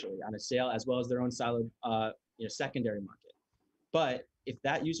initially on a sale, as well as their own siloed, secondary market. But if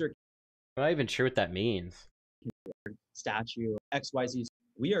that user, I'm not even sure what that means. Statue, XYZ,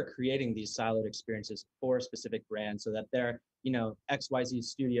 we are creating these siloed experiences for specific brands so that their, XYZ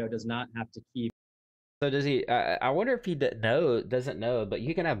studio does not have to keep. So does he? I wonder if he doesn't know, but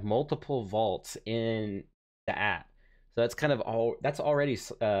you can have multiple vaults in the app. So that's kind of already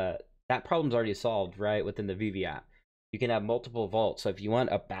that problem's already solved, right, within the VeVe app. You can have multiple vaults. So if you want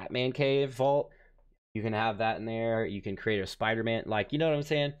a Batman cave vault, you can have that in there. You can create a Spider-Man, you know what I'm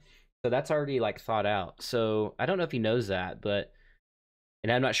saying? So that's already thought out. So I don't know if he knows that,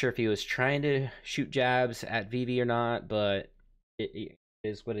 and I'm not sure if he was trying to shoot jabs at VeVe or not, but it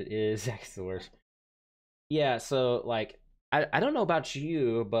is what it is. That's the worst. Yeah, so I don't know about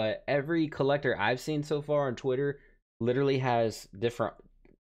you, but every collector I've seen so far on Twitter literally has different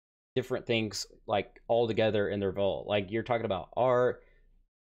things all together in their vault. You're talking about art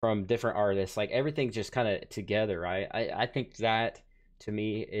from different artists, everything's just kind of together, right? I think that to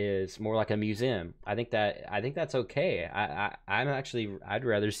me is more like a museum. I think that's okay. I'd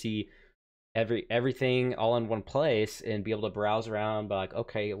rather see everything all in one place and be able to browse around, but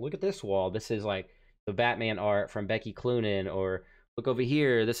okay, look at this wall. This is the Batman art from Becky Cloonan, or look over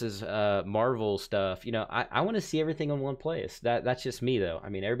here, this is Marvel stuff. I want to see everything in one place. That's just me though. I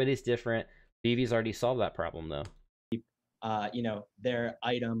mean, everybody's different. VeVe's already solved that problem though. Their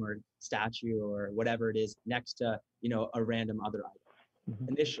item or statue or whatever it is next to, a random other item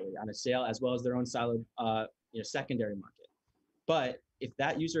initially on a sale, as well as their own siloed, secondary market. But if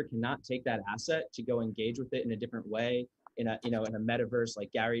that user cannot take that asset to go engage with it in a different way, in a metaverse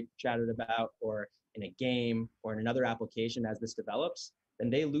like Gary chatted about, or in a game or in another application as this develops, then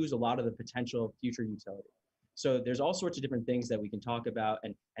they lose a lot of the potential future utility. So there's all sorts of different things that we can talk about,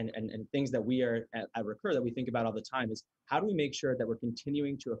 and things that we are at Recur that we think about all the time is how do we make sure that we're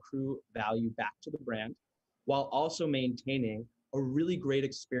continuing to accrue value back to the brand while also maintaining a really great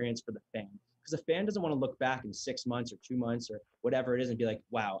experience for the fan. Because the fan doesn't want to look back in 6 months or 2 months or whatever it is and be like,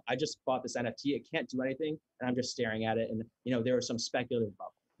 wow, I just bought this NFT. It can't do anything. And I'm just staring at it. And, there was some speculative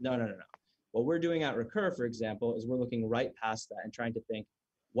bubble. No. What we're doing at Recur, for example, is we're looking right past that and trying to think,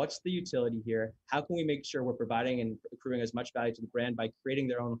 what's the utility here? How can we make sure we're providing and accruing as much value to the brand by creating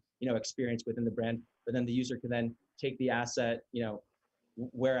their own, experience within the brand, but then the user can then take the asset,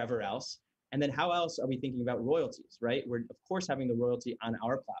 wherever else. And then how else are we thinking about royalties, right? We're of course having the royalty on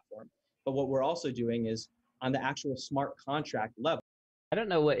our platform, but what we're also doing is on the actual smart contract level. I don't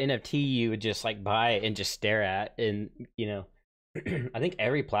know what NFT you would just like buy and just stare at, and I think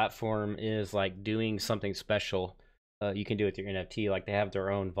every platform is like doing something special. You can do with your NFT. Like they have their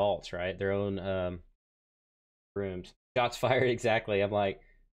own vaults, right? Their own rooms. Shots fired, exactly. I'm like,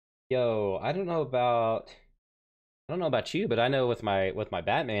 yo, I don't know about you, but I know with my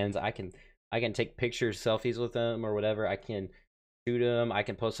Batmans, I can take pictures, selfies with them or whatever. I can shoot them. I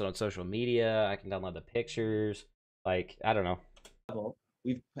can post it on social media. I can download the pictures. Like, I don't know.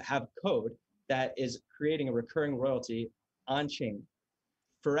 We have code that is creating a recurring royalty on chain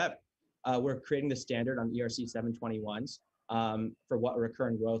forever. We're creating the standard on ERC 721s for what a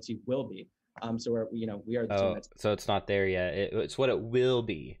recurring royalty will be. So we are the team that's... So it's not there yet. It's what it will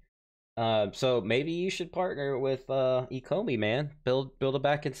be. So maybe you should partner with Ecomi, man. Build a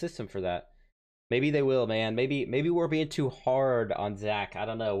backend system for that. Maybe they will, man. Maybe we're being too hard on Zach. I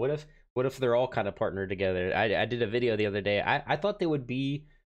don't know. What if they're all kind of partnered together? I did a video the other day. I thought they would be.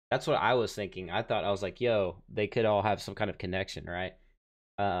 That's what I was thinking. I was like, yo, they could all have some kind of connection, right?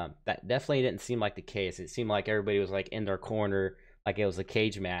 That definitely didn't seem like the case. It seemed like everybody was like in their corner, like it was a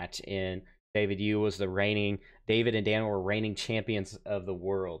cage match, and David and Dan were reigning champions of the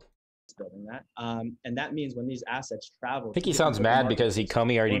world. Building that, and that means when these assets travel, I think he sounds mad because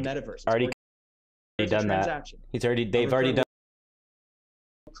Ecomi already done that. They've already done.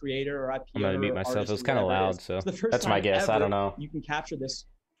 Creator or IP. I'm gonna mute myself. It was kind of loud, so that's my guess. I don't know. You can capture this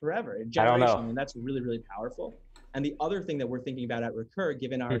forever, I don't know, and that's really, really powerful. And the other thing that we're thinking about at Recur,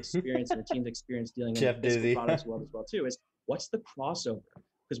 given our experience and our team's experience dealing in the physical products world as well too, is what's the crossover?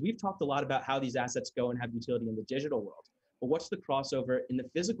 Because we've talked a lot about how these assets go and have utility in the digital world, but what's the crossover in the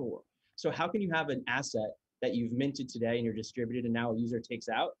physical world? So how can you have an asset that you've minted today and you're distributed and now a user takes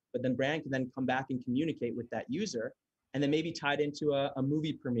out, but then brand can then come back and communicate with that user, and then maybe tied into a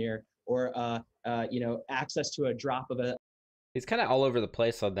movie premiere or access to a drop of a... It's kind of all over the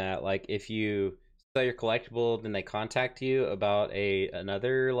place on that. Like if you sell your collectible, then they contact you about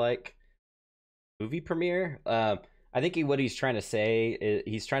another like movie premiere. I think what he's trying to say is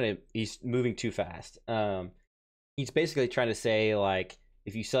he's moving too fast. He's basically trying to say like,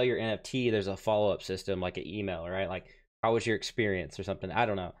 if you sell your NFT, there's a follow-up system like an email, right? Like, how was your experience or something? I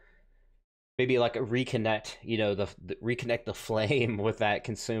don't know. Maybe like a reconnect, reconnect the flame with that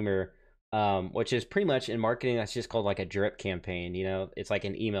consumer, which is pretty much in marketing, that's just called like a drip campaign. It's like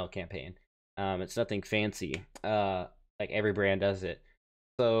an email campaign. It's nothing fancy. Like every brand does it.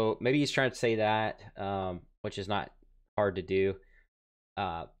 So maybe he's trying to say that, which is not hard to do.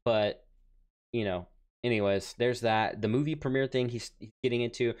 But anyways, there's that. The movie premiere thing he's getting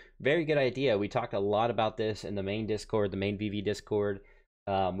into. Very good idea. We talked a lot about this in the main Discord, the main VeVe Discord.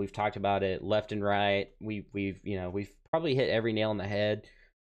 We've talked about it left and right. We've probably hit every nail on the head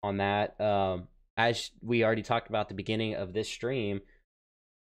on that. As we already talked about at the beginning of this stream,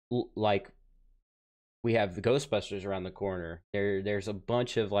 like we have the Ghostbusters around the corner. There's a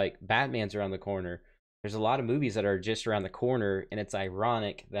bunch of like Batmans around the corner. There's a lot of movies that are just around the corner, and it's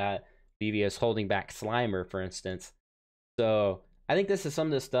ironic that VeVe is holding back Slimer, for instance. So I think this is some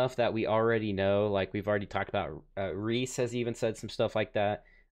of the stuff that we already know. Like we've already talked about. Reese has even said some stuff like that,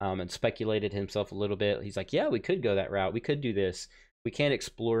 and speculated himself a little bit. He's like, yeah, we could go that route. We could do this. We can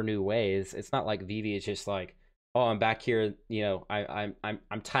explore new ways. It's not like VeVe is just like, oh, I'm back here.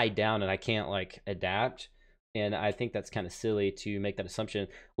 I'm tied down and I can't like adapt. And I think that's kind of silly to make that assumption.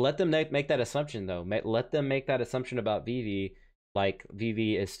 Let them make that assumption though. Let them make that assumption about VeVe. Like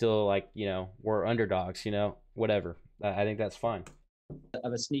VeVe is still like, we're underdogs, whatever. I think that's fine.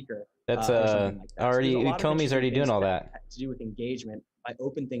 Of a sneaker. That's like that. already, Ecomi's already doing all that. To do with engagement, by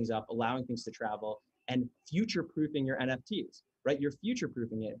opening things up, allowing things to travel, and future-proofing your NFTs, right? You're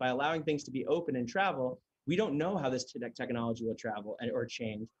future-proofing it by allowing things to be open and travel. We don't know how this technology will travel or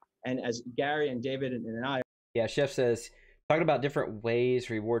change. And as Gary and David and I... Yeah, Chef says, talking about different ways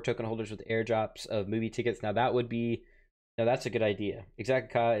to reward token holders with airdrops of movie tickets. Now that would be... No, that's a good idea.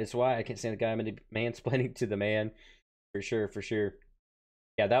 Exactly, Kai. It's why I can't stand the guy mansplaining to the man. For sure.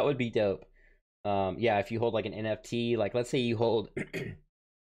 Yeah, that would be dope. Yeah, if you hold like an NFT, like let's say you hold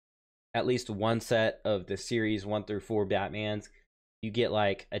at least one set of the series 1 through 4 Batmans, you get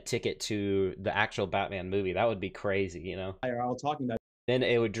like a ticket to the actual Batman movie. That would be crazy, you know? Are all talking about. Then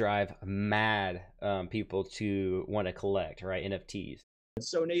it would drive mad people to want to collect, right? NFTs. It's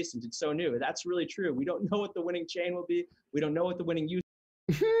so nascent. It's so new. That's really true. We don't know what the winning chain will be. We don't know what the winning use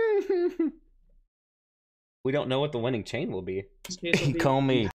We don't know what the winning chain will be. case will be.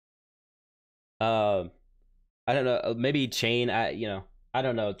 Ecomi. I don't know. Maybe chain. I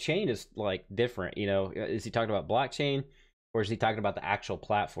don't know. Chain is like different. You know, is he talking about blockchain, or is he talking about the actual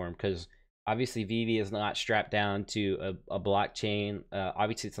platform? Because obviously VeVe is not strapped down to a blockchain.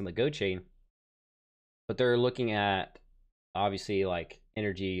 Obviously it's on the Go chain, but they're looking at obviously like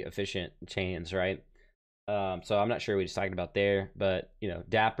energy efficient chains, right? So I'm not sure what he's talking about there, but you know,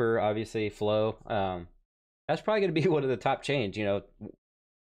 Dapper, obviously Flow. That's probably going to be one of the top chains. You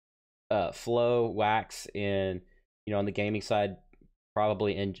know, Flow, Wax, and you know, on the gaming side,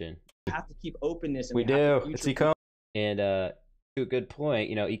 probably Engine. We have to keep openness. And We do. It's Ecomi. And to a good point,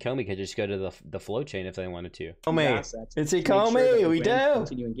 you know, Ecomi could just go to the Flow chain if they wanted to. It's Ecomi. We do.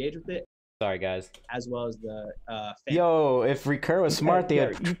 Continue to engage with it. Sorry, guys. As well as the Yo, if Recur was smart, they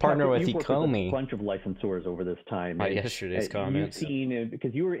would partner with Ecomi. A bunch of licensors over this time. Yesterday's comments. You've seen,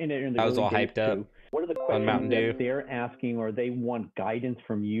 because you were in it in the I was all hyped up. What are the questions that they're asking, or they want guidance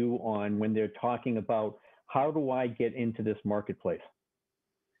from you on when they're talking about how do I get into this marketplace?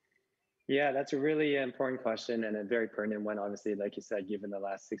 Yeah, that's a really important question and a very pertinent one, obviously, like you said, given the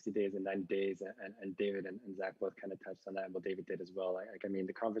last 60 days and 90 days, and David and Zach both kind of touched on that, well, David did as well. I mean,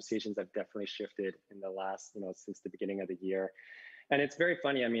 the conversations have definitely shifted in the last, you know, since the beginning of the year. And it's very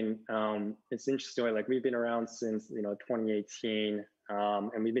funny. I mean, it's interesting, like we've been around since, you know, 2018,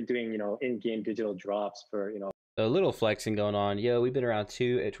 and we've been doing, you know, in-game digital drops for, you know. A little flexing going on. Yo, we've been around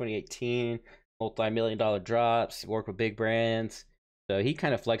too at 2018, multi-million-dollar drops, work with big brands. So he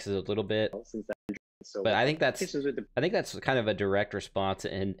kind of flexes a little bit, but I think that's kind of a direct response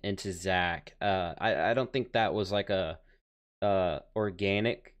into Zach. I don't think that was like a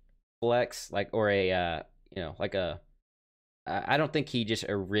organic flex, like, or a you know, like a. I don't think he just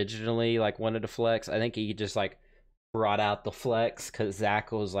originally like wanted to flex. I think he just like brought out the flex because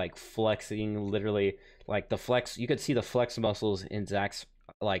Zach was like flexing, literally like the flex. You could see the flex muscles in Zach's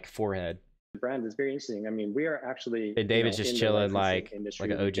like forehead. Brand is very interesting. I mean, we are actually. And David's just chilling like an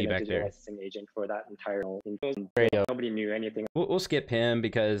OG back there. Licensing agent for that entire. Nobody knew anything. We'll skip him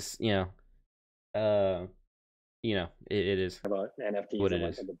because you know, it is about NFTs what and it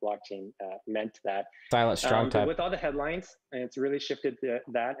is. The blockchain meant that. Silent strong type. With all the headlines, and it's really shifted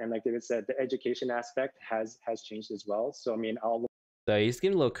that, and like David said, the education aspect has changed as well. So I mean, so he's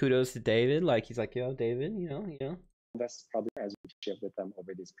giving a little kudos to David. Like he's like, yo, David, you know. That's probably as we shift with them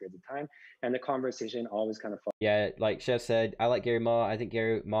over these periods of time, and the conversation always kind of. Yeah, like Chef said, I like Gary Ma. I think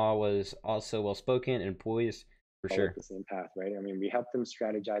Gary Ma was also well spoken and poised for sure. The same path, right? I mean, we help them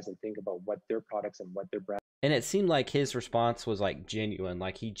strategize and think about what their products and what their brand. And it seemed like his response was like genuine.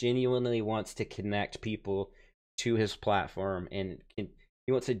 Like he genuinely wants to connect people to his platform, and he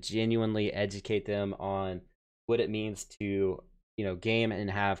wants to genuinely educate them on what it means to, you know, game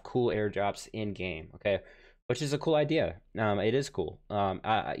and have cool airdrops in game. Okay. Which is a cool idea. It is cool.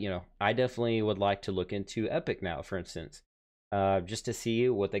 I definitely would like to look into Epic now, for instance, just to see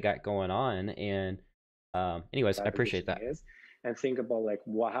what they got going on. And anyways, I appreciate that. And think about like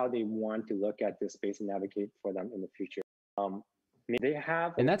how they want to look at this space and navigate for them in the future. They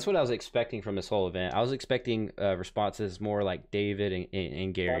have, and that's what I was expecting from this whole event. I was expecting responses more like David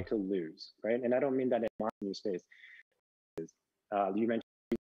and Gary. To lose, right? And I don't mean that in my new space. You mentioned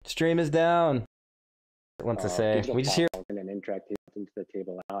stream is down. Wants to say we just hear and interactive into the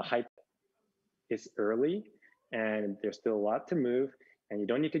table. Hype is early, and there's still a lot to move, and you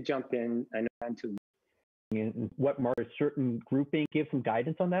don't need to jump in. I know to what market certain grouping. Give some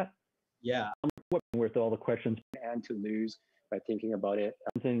guidance on that. Yeah, what worth all the questions and to lose by thinking about it.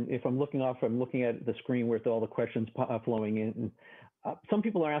 And if I'm looking at the screen with all the questions flowing in. Some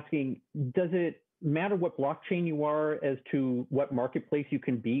people are asking, does it matter what blockchain you are as to what marketplace you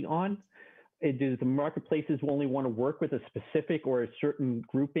can be on? Do the marketplaces only want to work with a specific or a certain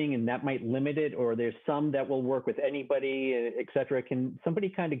grouping, and that might limit it, or there's some that will work with anybody, et cetera? Can somebody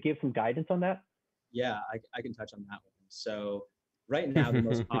kind of give some guidance on that? Yeah, I can touch on that one. So right now, the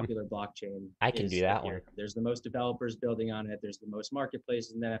most popular blockchain. I can do that one. There's the most developers building on it. There's the most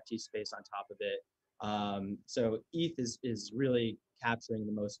marketplaces in the NFT space on top of it. So ETH is really capturing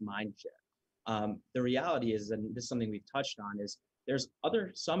the most mind share. The reality is, and this is something we've touched on, is there's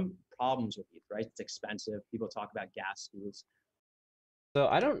some problems with ETH, right? It's expensive. People talk about gas fees. So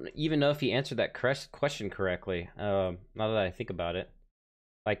I don't even know if he answered that question correctly. Now that I think about it,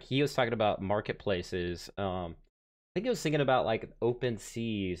 like he was talking about marketplaces. think I was thinking about like open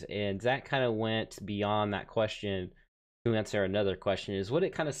seas, and Zach kind of went beyond that question to answer another question. Is what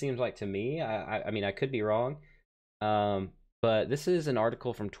it kind of seems like to me. I mean, I could be wrong. But this is an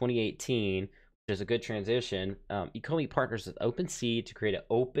article from 2018, which is a good transition. Ecomi partners with OpenSea to create an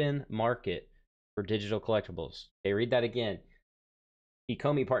open market for digital collectibles. Okay, read that again.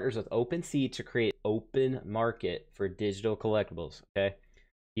 Ecomi partners with OpenSea to create open market for digital collectibles. Okay,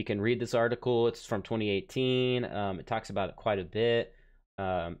 you can read this article. It's from 2018. It talks about it quite a bit.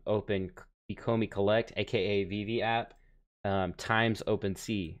 Open Ecomi Collect, aka VeVe app, times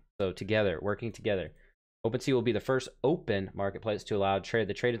OpenSea. So together, working together. OpenSea will be the first open marketplace to allow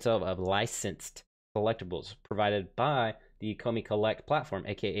the trade itself of licensed collectibles provided by the Ecomi Collect platform,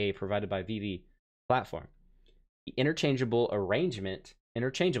 aka provided by VeVe platform. The interchangeable arrangement,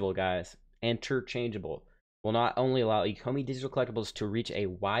 interchangeable guys, interchangeable, will not only allow Ecomi digital collectibles to reach a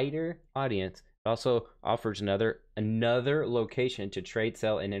wider audience, it also offers another location to trade,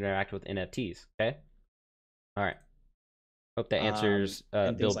 sell, and interact with NFTs. Okay, all right. Hope that answers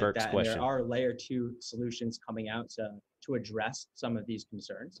Bill Burke's question. And there are layer 2 solutions coming out to address some of these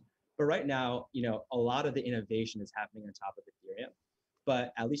concerns. But right now, a lot of the innovation is happening on top of Ethereum.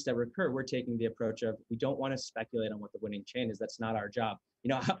 But at least at Recur, we're taking the approach of we don't want to speculate on what the winning chain is. That's not our job.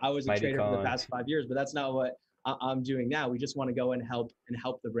 I was a trader for the past 5 years, but that's not what I'm doing now. We just want to go and help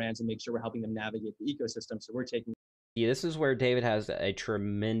the brands and make sure we're helping them navigate the ecosystem. So we're taking. Yeah, this is where David has a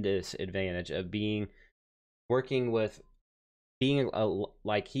tremendous advantage of working with.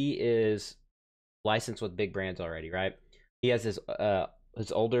 Like he is licensed with big brands already, right? He has his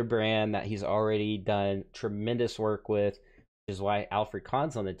older brand that he's already done tremendous work with, which is why Alfred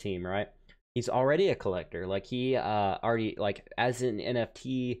Kahn's on the team, right? He's already a collector. Like he already, like as an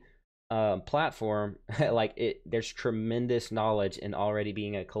NFT platform, there's tremendous knowledge in already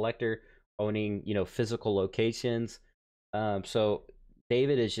being a collector, owning physical locations. So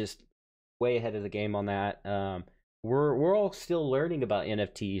David is just way ahead of the game on that. We're all still learning about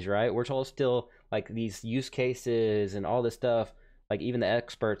NFTs, right? We're all still like these use cases and all this stuff. Like even the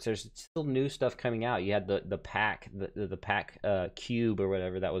experts, there's still new stuff coming out. You had the pack, the pack cube or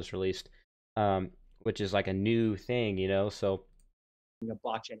whatever that was released, which is like a new thing, So a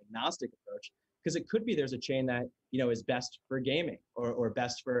blockchain agnostic approach, because it could be there's a chain that is best for gaming or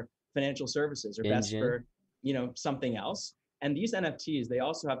best for financial services or best for something else. And these NFTs, they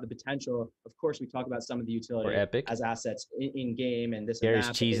also have the potential, of course, we talk about some of the utility as assets in game and this Gary's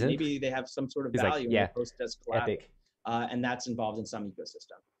and that. Maybe they have some sort of value when they post as collateral. And that's involved in some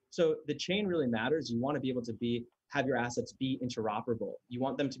ecosystem. So the chain really matters. You want to be able to have your assets be interoperable. You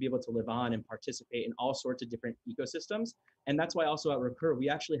want them to be able to live on and participate in all sorts of different ecosystems. And that's why also at Recur, we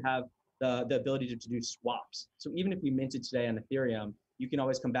actually have the ability to do swaps. So even if we minted today on Ethereum, you can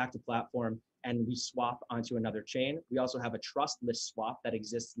always come back to platform and we swap onto another chain. We also have a trustless swap that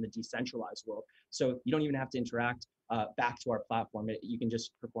exists in the decentralized world. So you don't even have to interact back to our platform. You can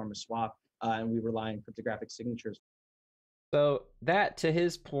just perform a swap and we rely on cryptographic signatures. So that, to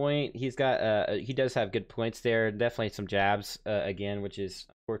his point, he does have good points there. Definitely some jabs again, which is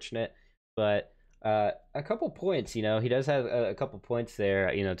unfortunate. But a couple points, he does have a couple points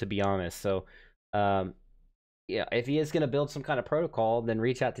there, to be honest. So if he is going to build some kind of protocol, then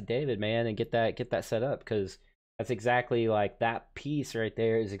reach out to David, man, and get that set up, because that's exactly like that piece right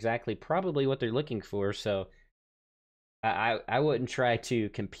there is exactly probably what they're looking for. So I wouldn't try to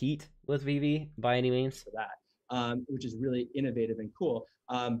compete with VeVe by any means. For that, which is really innovative and cool.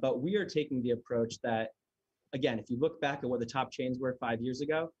 But we are taking the approach that, again, if you look back at what the top chains were 5 years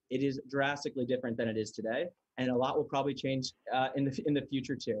ago, it is drastically different than it is today. And a lot will probably change in the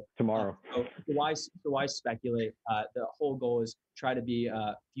future too. Tomorrow. So why speculate? The whole goal is try to be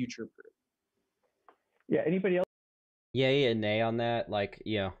future proof. Yeah. Anybody else? Yay and nay on that? Like,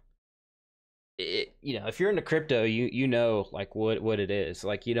 if you're into crypto, you know like what it is.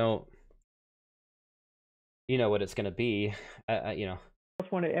 Like you know what it's gonna be.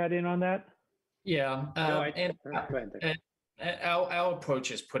 Else want to add in on that? Yeah. Our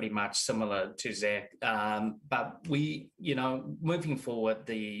approach is pretty much similar to Zach, but we, moving forward,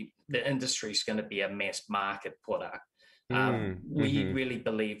 the industry is going to be a mass market product. We really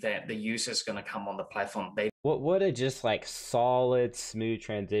believe that the user is going to come on the platform. What a just like solid, smooth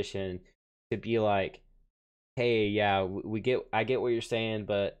transition to be like, hey, yeah, I get what you're saying,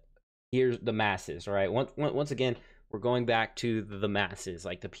 but here's the masses, right? Once again, we're going back to the masses,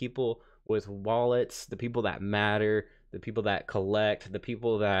 like the people with wallets, the people that matter, the people that collect, the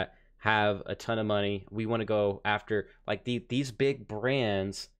people that have a ton of money. We want to go after like these big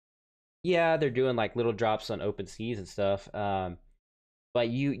brands. Yeah, they're doing like little drops on OpenSeas and stuff. But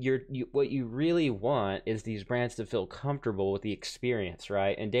what you really want is these brands to feel comfortable with the experience,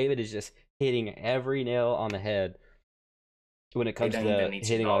 right? And David is just hitting every nail on the head when it comes to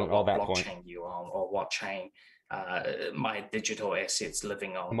hitting on all that point. Blockchain you on, or what chain my digital assets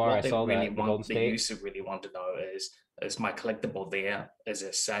living on. Amar, I What they saw really that, want, the user really want to know is my collectible there? Is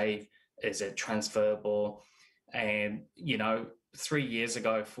it safe? Is it transferable? And 3 years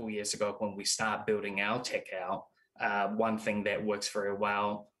ago, 4 years ago, when we start building our tech out, one thing that works very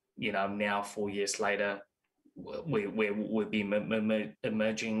well, now 4 years later, we'll be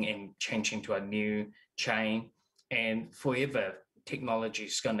emerging and changing to a new chain, and forever technology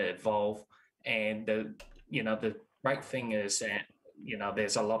is going to evolve. And the great thing is that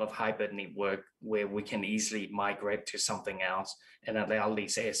there's a lot of hybrid network where we can easily migrate to something else and allow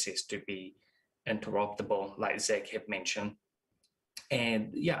these assets to be interoperable, like Zach had mentioned.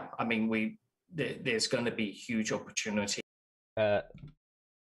 And yeah, I mean, there's going to be huge opportunity.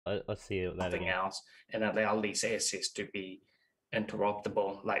 Let's see that something again. else and allow these assets to be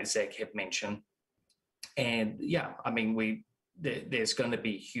interoperable, like Zach had mentioned. And yeah, I mean, there's going to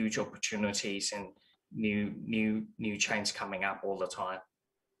be huge opportunities and new chains coming up all the time.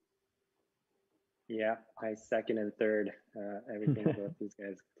 Yeah, I second and third everything both these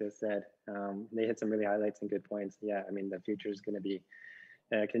guys just said. They hit some really highlights and good points. Yeah, I mean, the future is going to be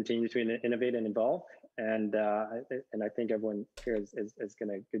continue to innovate and evolve, and I think everyone here is going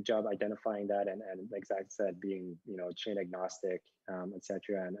to good job identifying that, and like Zach said, being chain agnostic,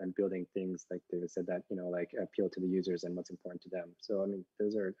 etc., and building things like David said that like appeal to the users and what's important to them. So I mean,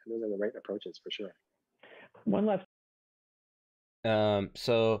 those are the right approaches for sure. One last.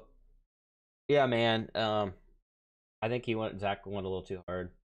 So yeah, man. I think Zach went a little too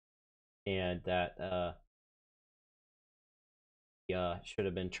hard, and that should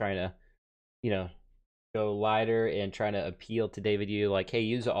have been trying to, go lighter and trying to appeal to David Yu, like, hey,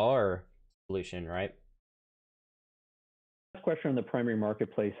 use our solution, right? Last question on the primary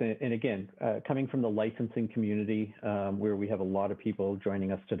marketplace, and again, coming from the licensing community, where we have a lot of people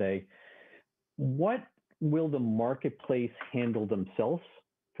joining us today, what will the marketplace handle themselves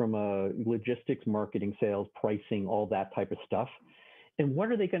from a logistics, marketing, sales, pricing, all that type of stuff? And what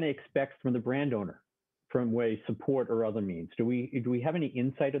are they going to expect from the brand owner, from way support or other means? Do we have any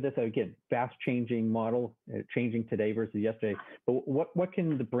insight of this? Again, fast changing model, changing today versus yesterday. But what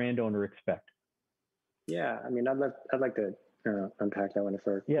can the brand owner expect? Yeah, I mean, I'd like to unpack that one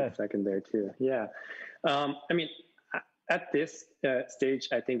for a second there too. Yeah, I mean, at this stage,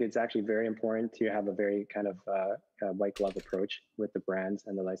 I think it's actually very important to have a very kind of white glove approach with the brands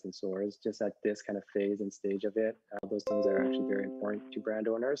and the licensors. Just at this kind of phase and stage of it, those things are actually very important to brand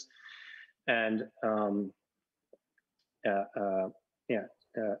owners. And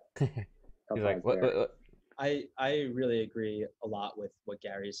He's like, what? I really agree a lot with what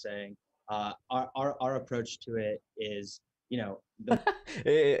Gary is saying. Our approach to it is,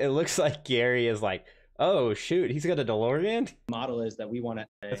 it looks like Gary is like, oh shoot, he's got a DeLorean. Model is that we want to.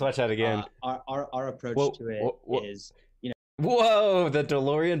 Let's watch that again. Our approach to it is, whoa, the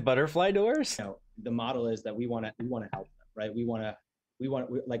DeLorean butterfly doors. The model is that we want to help them, right?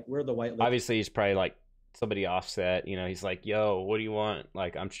 We're the white label. Obviously, he's probably like somebody offset. He's like, yo, what do you want?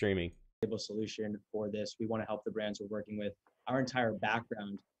 Like, I'm streaming. Solution for this. We want to help the brands we're working with. Our entire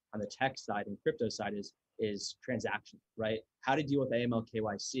background on the tech side and crypto side is transaction, right? How to deal with AML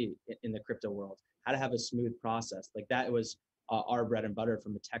KYC in the crypto world, how to have a smooth process. Like that was our bread and butter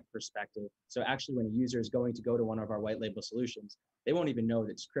from a tech perspective. So actually when a user is going to go to one of our white label solutions, they won't even know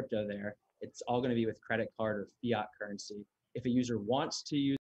that it's crypto there. It's all going to be with credit card or fiat currency. If a user wants to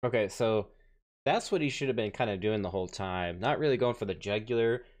use. Okay, so that's what he should have been kind of doing the whole time. Not really going for the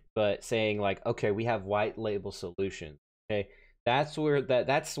jugular, but saying like, okay, we have white label solutions. Okay, that's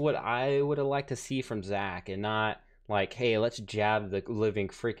what I would have liked to see from Zach, and not like, hey, let's jab the living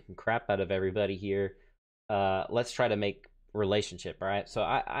freaking crap out of everybody here. Let's try to make relationship, right? So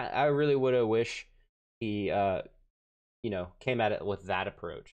I really would have wished he came at it with that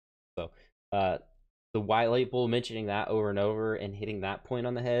approach. So the white label, mentioning that over and over and hitting that point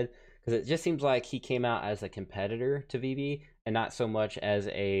on the head, because it just seems like he came out as a competitor to VeVe and not so much as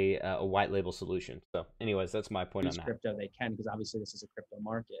a white label solution. So anyways, that's my point on that. Crypto they can, because obviously this is a crypto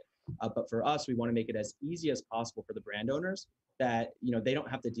market. But for us, we want to make it as easy as possible for the brand owners that they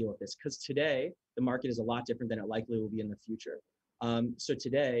don't have to deal with this, because today the market is a lot different than it likely will be in the future. So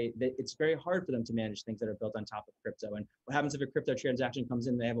today it's very hard for them to manage things that are built on top of crypto. And what happens if a crypto transaction comes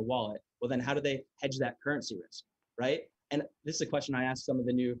in, they have a wallet? Well, then how do they hedge that currency risk, right? And this is a question I ask some of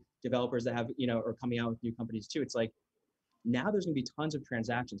the new developers that have, are coming out with new companies too. It's like, now there's going to be tons of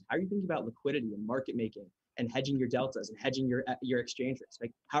transactions. How are you thinking about liquidity and market making and hedging your deltas and hedging your exchange risk.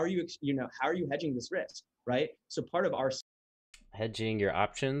 Like, how are you hedging this risk, right? So part of our hedging your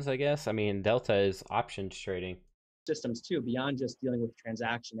options, I guess. I mean, Delta is options trading. Systems too, beyond just dealing with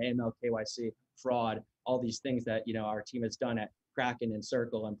transaction, AML, KYC, fraud, all these things that, you know, our team has done at Kraken and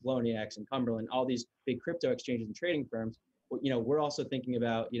Circle and Poloniex and Cumberland, all these big crypto exchanges and trading firms. You know, we're also thinking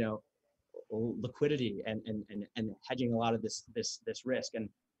about, you know, liquidity and hedging a lot of this risk. And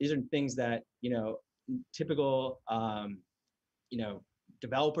these are things that, you know, typical, you know,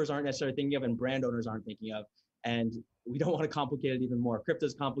 developers aren't necessarily thinking of and brand owners aren't thinking of. And we don't want to complicate it even more.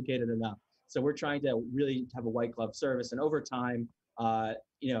 Crypto's complicated enough. So we're trying to really have a white glove service. And over time,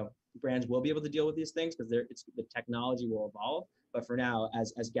 you know, brands will be able to deal with these things because the technology will evolve. But for now,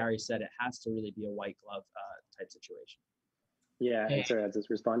 as Gary said, it has to really be a white glove type situation. Yeah, and sorry, I'll just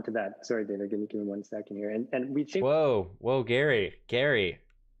respond to that. Sorry, David, give me 1 second here. And we think Gary.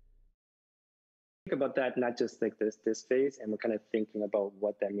 Think about that, not just like this phase, and we're kind of thinking about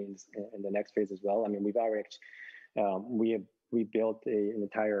what that means in the next phase as well. I mean, we've already we built an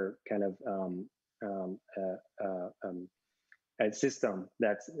entire kind of a system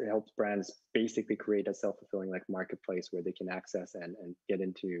that helps brands basically create a self-fulfilling like marketplace where they can access and get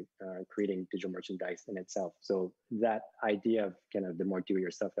into creating digital merchandise in itself. So that idea of kind of the more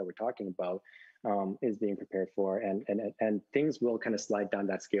do-it-yourself that we're talking about is being prepared for, and things will kind of slide down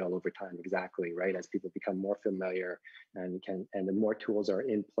that scale over time. Exactly right, as people become more familiar and the more tools are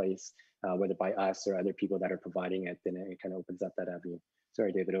in place, whether by us or other people that are providing it, then it kind of opens up that avenue.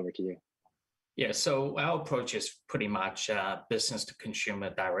 Sorry, David, over to you. Yeah, so our approach is pretty much business to consumer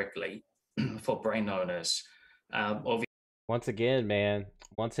directly for brand owners. Once again, man,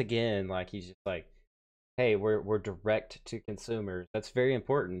 like he's just like, hey, we're direct to consumers. That's very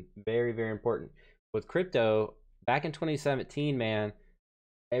important, very, very important. With crypto, back in 2017, man,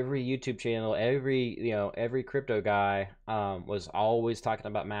 every YouTube channel, every crypto guy was always talking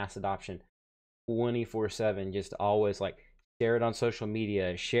about mass adoption, 24/7, just always like share it on social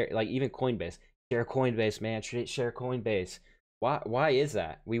media, share, like even Coinbase, share Coinbase, man, share Coinbase. Why is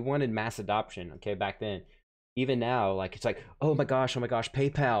that? We wanted mass adoption, okay, back then. Even now, like it's like, oh my gosh,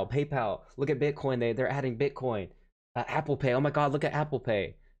 PayPal, look at Bitcoin, they're adding Bitcoin. Apple Pay, oh my god, look at Apple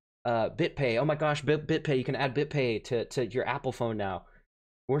Pay. BitPay, oh my gosh, BitPay, you can add BitPay to your Apple phone now.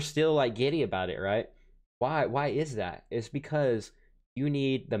 We're still like giddy about it, right? Why is that? It's because you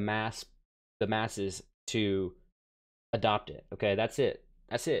need the masses to adopt it. Okay, that's it.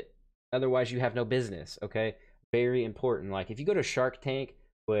 Otherwise you have no business. Okay, very important. Like if you go to Shark Tank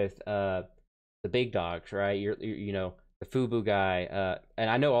with the big dogs, right? You know, the Fubu guy, and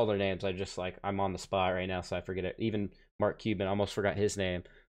I know all their names. I just like, I'm on the spot right now, so I forget it. Even Mark Cuban, I almost forgot his name.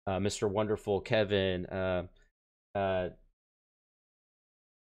 Mr. Wonderful, Kevin.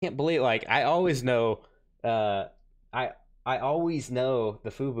 Can't believe, like, I always know. I always know the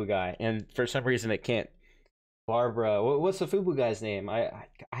Fubu guy, and for some reason it can't. Barbara, what's the Fubu guy's name? I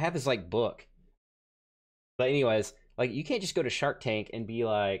have his like book. But anyways, like you can't just go to Shark Tank and be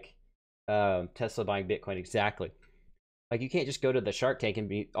like, Tesla buying Bitcoin. Exactly. Like you can't just go to the Shark Tank and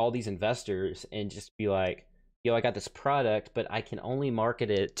be all these investors and just be like, yo, I got this product, but I can only market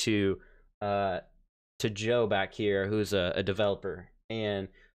it to Joe back here who's a developer,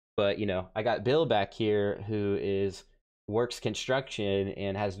 but you know, I got Bill back here who works construction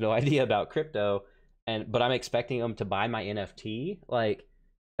and has no idea about crypto, but I'm expecting them to buy my NFT. Like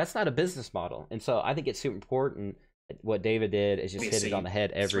that's not a business model. And so I think it's super important. What David did is just hit it on the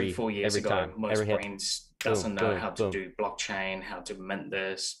head every 3-4 years every ago, time. most brands doesn't know how to do blockchain, how to mint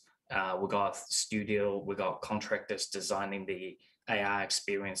this. We got a studio, we got contractors designing the AI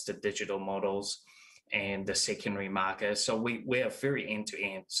experience, the digital models, and the secondary market. So we are very end to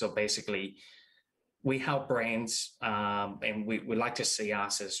end. So basically, we help brands, and we like to see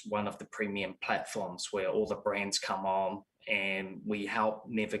us as one of the premium platforms where all the brands come on, and we help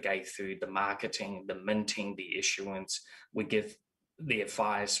navigate through the marketing, the minting, the issuance. We give the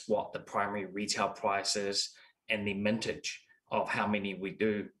advice what the primary retail price is and the mintage of how many we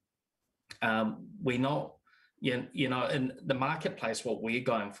do. We're not, you know, in the marketplace, what we're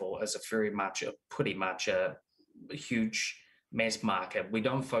going for is pretty much a huge mass market. We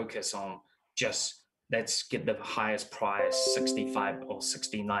don't focus on just let's get the highest price, $65 or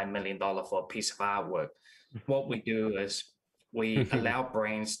 $69 million for a piece of artwork. What we do is we allow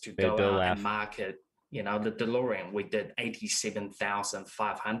brands to go out and market. You know, the DeLorean, we did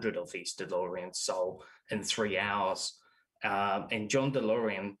 87,500 of these DeLoreans sold in 3 hours. And John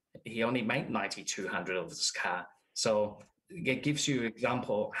DeLorean, he only made 9,200 of this car. So it gives you an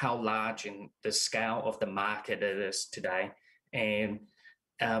example how large in the scale of the market it is today. And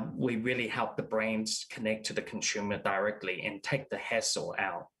we really help the brands connect to the consumer directly and take the hassle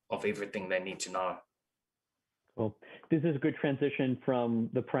out of everything they need to know. Cool. This is a good transition from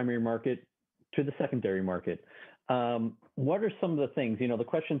the primary market to the secondary market. What are some of the things, the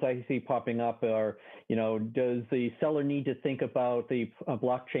questions I see popping up are, does the seller need to think about the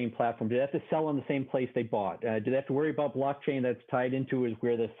blockchain platform? Do they have to sell on the same place they bought? Do they have to worry about blockchain that's tied into is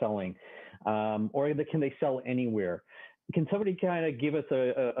where they're selling? Or can they sell anywhere? Can somebody kind of give us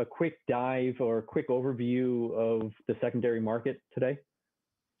a quick dive or a quick overview of the secondary market today?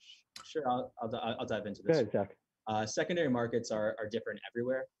 Sure, I'll dive into Go this. ahead, Zach. Secondary markets are different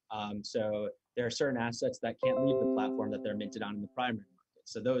everywhere. So there are certain assets that can't leave the platform that they're minted on in the primary market.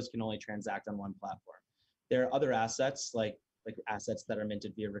 So those can only transact on one platform. There are other assets like assets that are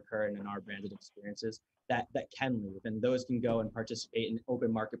minted via recurrent and our branded experiences that can leave, and those can go and participate in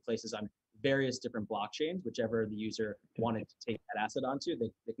open marketplaces on various different blockchains, whichever the user wanted to take that asset onto,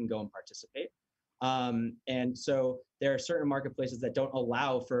 they can go and participate. And so there are certain marketplaces that don't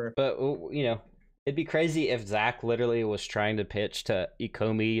allow for. But it'd be crazy if Zach literally was trying to pitch to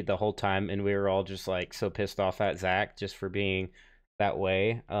Ecomi the whole time, and we were all just like so pissed off at Zach just for being that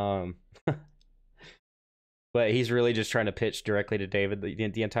way. But he's really just trying to pitch directly to David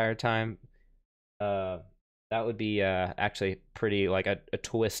the entire time. That would be actually pretty like a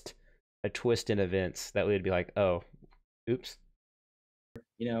twist in events that would be like, oh, oops.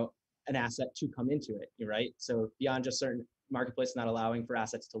 An asset to come into it, right? So beyond just certain marketplaces not allowing for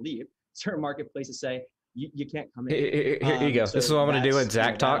assets to leave, certain marketplaces say you can't come in. Here you go. So this is what I'm going to do when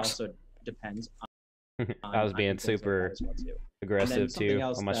Zach talks. Also depends I was being super aggressive too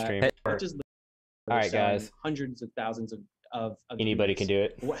on my stream. All right, guys. Hundreds of thousands of anybody can do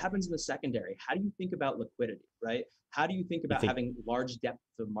it. What happens in the secondary? How do you think about liquidity, right? How do you think about having large depth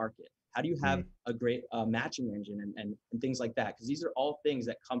of market? How do you have a great matching engine and things like that? Because these are all things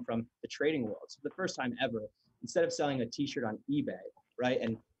that come from the trading world. So for the first time ever, instead of selling a t-shirt on eBay, right?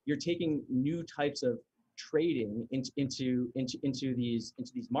 And you're taking new types of trading into these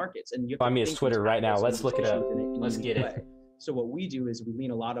markets. And you find me his Twitter right now. Let's look it up. Let's get it. So what we do is we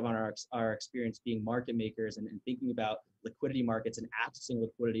lean a lot on our experience being market makers and thinking about liquidity markets and accessing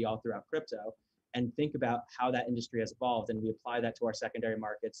liquidity all throughout crypto, and think about how that industry has evolved. And we apply that to our secondary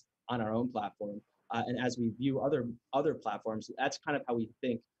markets on our own platform. And as we view other platforms, that's kind of how we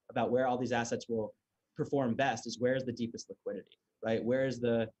think about where all these assets will perform best, is where's the deepest liquidity, right? Where's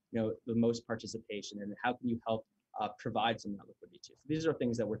the most participation, and how can you help provide some of that liquidity too? So these are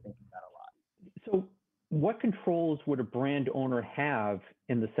things that we're thinking about a lot. So what controls would a brand owner have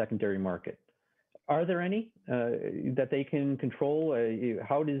in the secondary market? Are there any that they can control?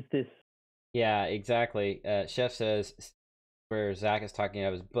 How does this? Yeah, exactly. Chef says where Zach is talking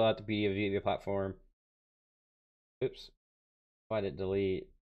about was but the beauty of the VeVe platform. Oops. Why did it delete?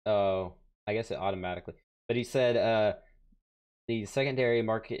 Oh, I guess it automatically. But he said the secondary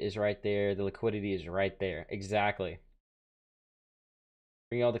market is right there. The liquidity is right there. Exactly.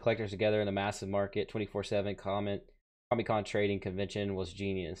 Bringing all the collectors together in a massive market, 24/7 Comic-Con trading convention was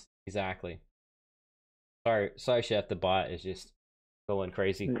genius. Exactly. Sorry, Chef. The bot is just going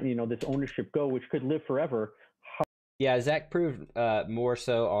crazy. This ownership go, which could live forever. Yeah, Zach proved more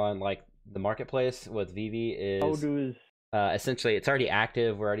so on like the marketplace with VeVe is essentially it's already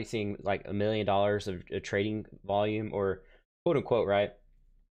active. We're already seeing like $1 million of trading volume, or quote unquote, right?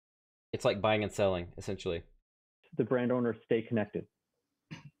 It's like buying and selling essentially. The brand owners stay connected.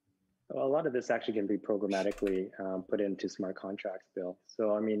 Well, a lot of this actually can be programmatically put into smart contracts, Bill.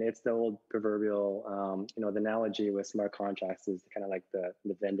 So, I mean, it's the old proverbial, the analogy with smart contracts is kind of like the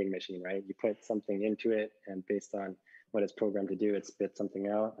vending machine, right? You put something into it, and based on what it's programmed to do, it spits something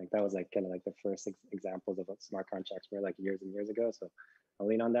out. Like that was like kind of like the first examples of what smart contracts were like years and years ago. So I'll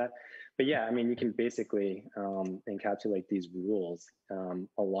lean on that. But yeah, I mean, you can basically encapsulate these rules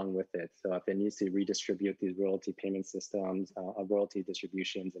along with it. So if it needs to redistribute these royalty payment systems, royalty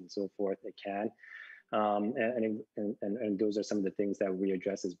distributions, and so forth, it can. And those are some of the things that we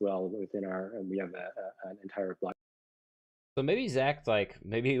address as well within we have an entire block. So maybe Zach, like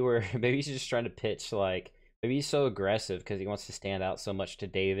maybe he's just trying to pitch, like maybe he's so aggressive because he wants to stand out so much to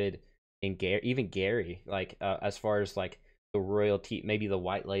David and even Gary, like as far as like the royalty, maybe the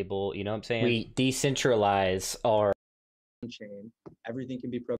white label, you know what I'm saying? We decentralize our chain. Everything can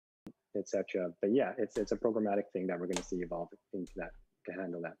be etc. But yeah, it's a programmatic thing that we're going to see evolve into that to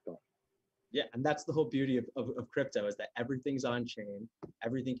handle that. Bill. Yeah, and that's the whole beauty of crypto, is that everything's on chain,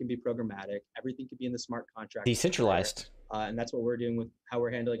 everything can be programmatic, everything can be in the smart contract. Decentralized. And that's what we're doing with how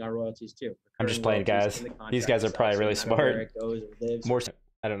we're handling our royalties too. I'm just playing, guys. These guys are probably really smart. Where it goes or lives. More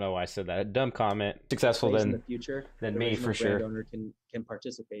I don't know why I said that. A dumb comment. Successful Plays in than the future, than the me original for sure. brand owner can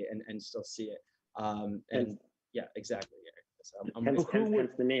participate and still see it. And yeah, exactly. So hence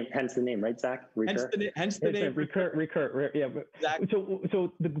the name, right, Zach? Recur. Hence the name. Recur. Yeah. But, Exactly.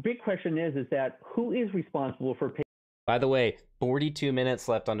 So the big question is that who is responsible for paying? By the way, 42 minutes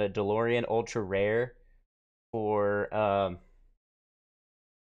left on a DeLorean Ultra Rare for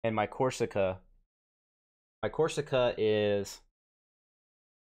and my Corsica. My Corsica is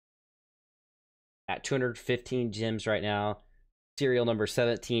at 215 gems right now. Serial number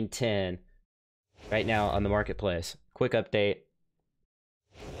 1710 right now on the marketplace. Quick update.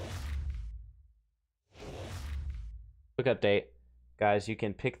 Guys, you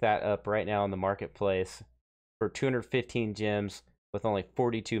can pick that up right now on the marketplace for 215 gems with only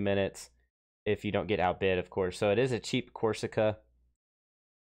 42 minutes if you don't get outbid, of course. So it is a cheap Corsica.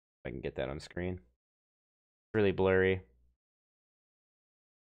 If I can get that on screen. Really blurry.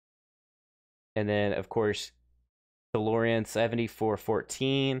 And then, of course, DeLorean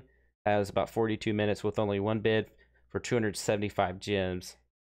 7414 has about 42 minutes with only one bid for 275 gems.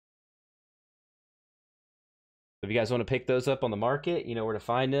 If you guys want to pick those up on the market, you know where to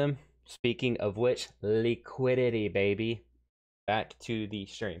find them. Speaking of which, liquidity, baby. Back to the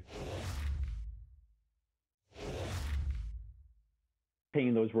stream.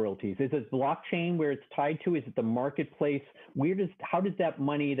 Paying those royalties? Is it blockchain where it's tied to? Is it the marketplace? How does that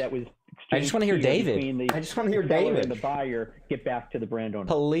money that was exchanged I just want to hear David. I just want to hear David and the buyer get back to the brand owner?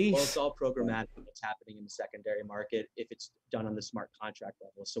 Police. Well, it's all programmatic. It's happening in the secondary market if it's done on the smart contract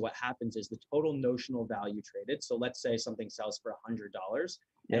level. So what happens is the total notional value traded. So let's say something sells for $100,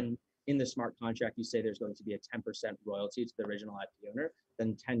 and in the smart contract, you say there's going to be a 10% royalty to the original IP owner,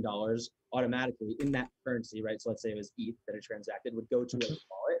 then $10 automatically in that currency, right? So let's say it was ETH that it transacted, would go to a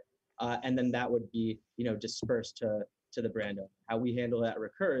wallet, and then that would be, dispersed to the brand owner. How we handle that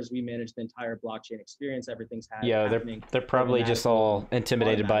recurs, we manage the entire blockchain experience. Everything's happening. They're probably just all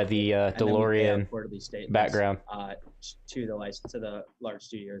intimidated by the DeLorean background to the large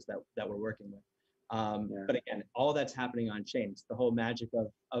studios that we're working with. But again, all that's happening on chain. It's the whole magic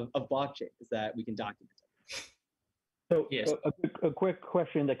of blockchain is that we can document it. So yes. a quick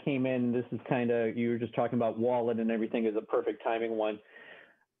question that came in, this is kind of, you were just talking about wallet and everything is a perfect timing one.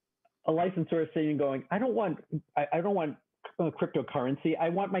 A licensor is sitting going, I don't want cryptocurrency. I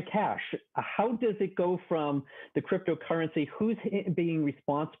want my cash. How does it go from the cryptocurrency? Who's being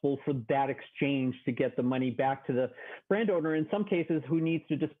responsible for that exchange to get the money back to the brand owner? In some cases, who needs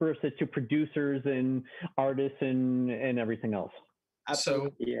to disperse it to producers and artists and everything else?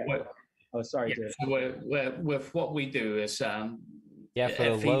 Absolutely. So, sorry. So with what we do is, for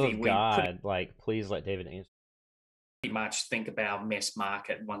the love of God, please let David answer. Pretty much think about mass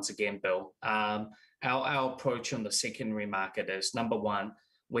market once again, Bill. Our approach on the secondary market is, number one,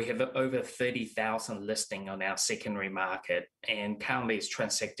 we have over 30,000 listing on our secondary market, and currently it's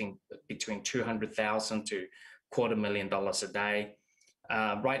transacting between $200,000 to $250,000 a day.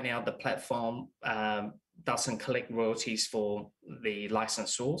 Right now, the platform doesn't collect royalties for the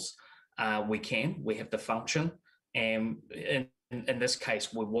licensors. We have the function, and in this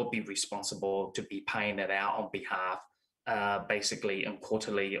case, we will be responsible to be paying it out on behalf, basically on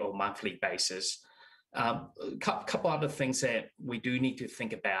quarterly or monthly basis. A couple other things that we do need to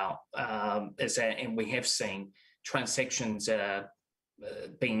think about is that, and we have seen transactions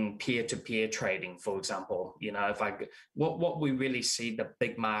being peer-to-peer trading, for example. What we really see the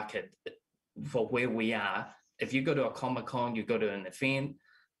big market for where we are, if you go to a Comic-Con, you go to an event,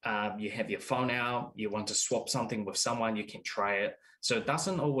 you have your phone out, you want to swap something with someone, you can try it. So it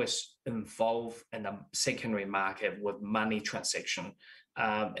doesn't always involve in the secondary market with money transaction.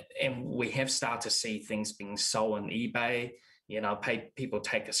 And we have started to see things being sold on eBay. People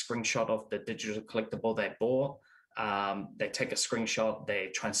take a screenshot of the digital collectible they bought. They take a screenshot,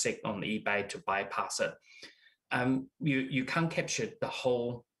 they transact on eBay to bypass it. You can't capture the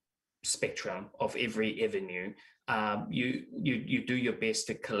whole spectrum of every avenue. You do your best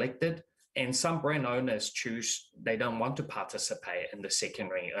to collect it, and some brand owners choose they don't want to participate in the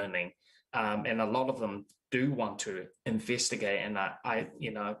secondary earning, and a lot of them do want to investigate and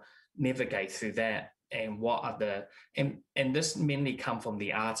navigate through that. And what are and this mainly come from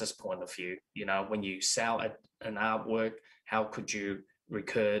the artist's point of view. When you sell an artwork, how could you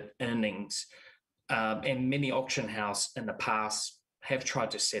record earnings? And many auction house in the past have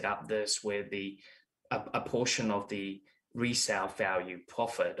tried to set up this where a portion of the resale value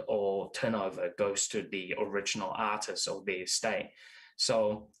profit or turnover goes to the original artist or the estate.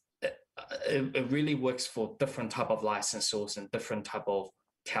 So it really works for different type of licensors and different type of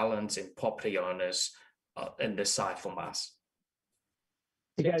talents and property owners in this side from us.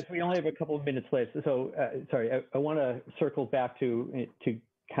 Hey guys, we only have a couple of minutes left. So, sorry, I want to circle back to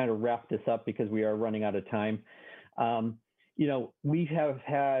kind of wrap this up because we are running out of time. You know, we have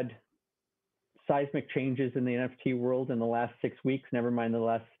had seismic changes in the NFT world in the last 6 weeks, never mind the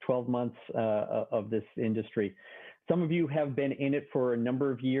last 12 months of this industry. Some of you have been in it for a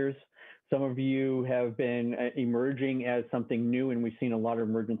number of years. Some of you have been emerging as something new, and we've seen a lot of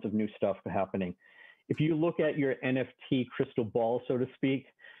emergence of new stuff happening. If you look at your NFT crystal ball, so to speak,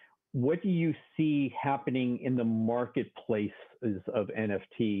 what do you see happening in the marketplaces of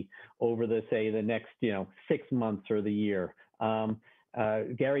NFT over the next 6 months or the year?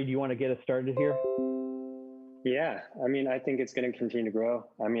 Gary, do you want to get us started here? Yeah, I mean, I think it's going to continue to grow.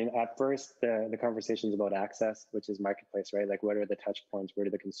 I mean, at first, the conversation is about access, which is marketplace, right? Like, what are the touch points? Where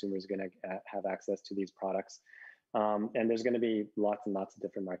do the consumers going to have access to these products? And there's going to be lots and lots of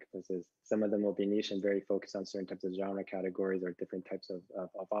different marketplaces. Some of them will be niche and very focused on certain types of genre categories or different types of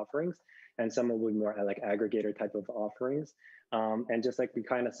offerings. And some will be more like aggregator type of offerings. And just like we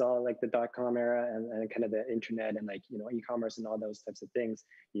kind of saw like the .com era and kind of the internet and like, e-commerce and all those types of things,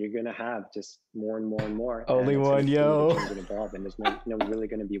 you're going to have just more and more and more. Only one, yo. And involved. And there's no really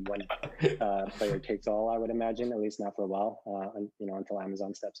going to be one player takes all, I would imagine, at least not for a while, until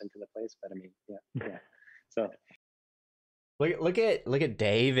Amazon steps into the place. But I mean, yeah. So look at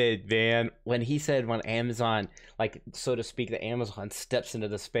David, man. When he said when Amazon, like, so to speak, the Amazon steps into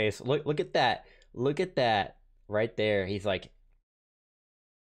the space. Look at that. Look at that right there. He's like,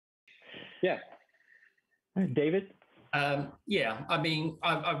 yeah. David? Yeah, I mean,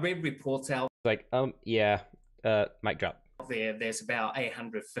 I read reports out like, yeah, mic drop. There's about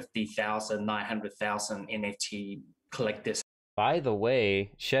 850,000, 900,000 NFT collectors. By the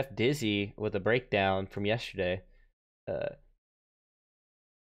way, Chef Dizzy with a breakdown from yesterday.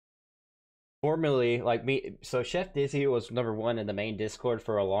 Formerly, like me, so Chef Dizzy was #1 in the main Discord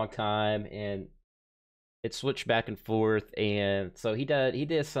for a long time, and it switched back and forth, and so he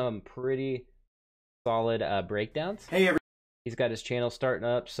did some pretty solid breakdowns. Hey, he's got his channel starting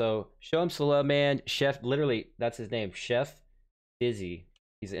up, so show him some love, man. Chef, literally, that's his name, Chef Dizzy.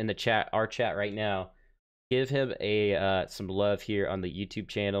 He's in the chat, our chat right now. Give him some love here on the YouTube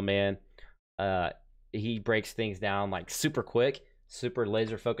channel, man. He breaks things down like super quick, super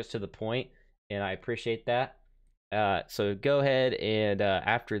laser focused to the point, and I appreciate that. So go ahead and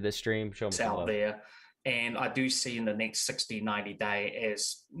after this stream, show him some love. There. And I do see in the next 60, 90 days,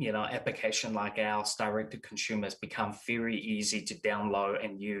 as application like ours, direct to consumers, become very easy to download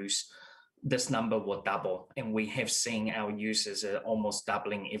and use. This number will double, and we have seen our users are almost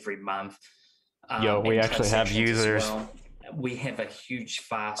doubling every month. We actually have users. Well. We have a huge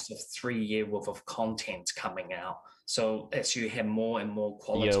fast of 3-year worth of content coming out. So as you have more and more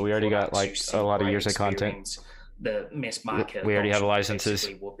quality, we already got like a lot of years of content. The mass market, we already have licenses.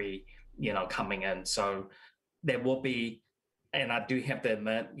 Will be, coming in. So there will be, and I do have to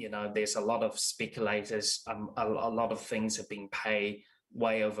admit, there's a lot of speculators. A lot of things are being paid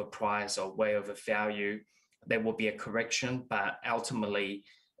way over price or way over value. There will be a correction, but ultimately,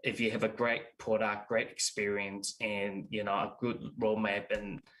 if you have a great product, great experience, and a good roadmap,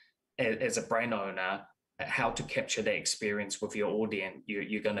 and as a brand owner, how to capture that experience with your audience,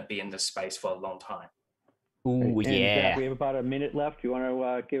 you're going to be in this space for a long time. Ooh, and yeah. Zach, we have about a minute left. Do you want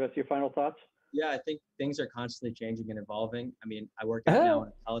to give us your final thoughts? Yeah, I think things are constantly changing and evolving. I mean, I work out now on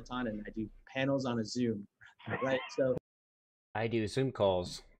a Peloton, and I do panels on a Zoom, right? So I do Zoom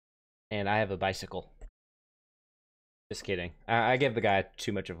calls, and I have a bicycle. Just kidding. I give the guy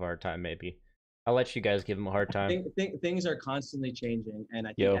too much of a hard time, maybe. I'll let you guys give him a hard time. I think things are constantly changing, and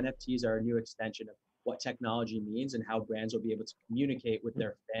I think NFTs are a new extension of what technology means and how brands will be able to communicate with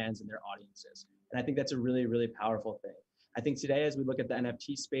their fans and their audiences. And I think that's a really, really powerful thing. I think today, as we look at the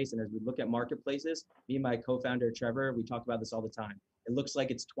NFT space and as we look at marketplaces, me and my co-founder, Trevor, we talk about this all the time. It looks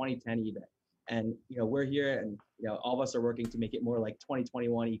like it's 2010 eBay. And, we're here and, all of us are working to make it more like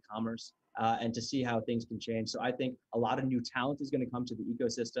 2021 e-commerce. And to see how things can change. So I think a lot of new talent is going to come to the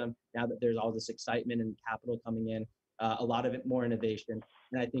ecosystem now that there's all this excitement and capital coming in, a lot of it more innovation.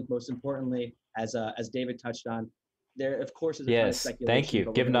 And I think most importantly, as David touched on, there of course is a ton of speculation. Thank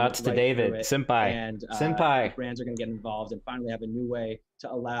you. Give nods to David. Senpai. And Senpai. Brands are going to get involved and finally have a new way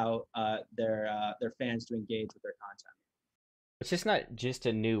to allow their fans to engage with their content. It's just not just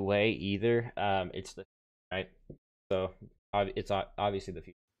a new way either. It's the right. So it's obviously the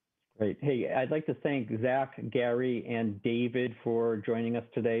future. Great. Hey, I'd like to thank Zach, Gary, and David for joining us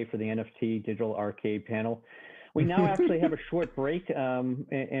today for the NFT Digital Arcade panel. We now actually have a short break in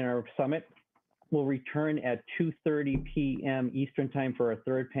our summit. We'll return at 2:30 p.m. Eastern time for our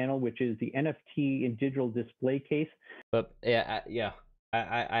third panel, which is the NFT and digital display case. But yeah.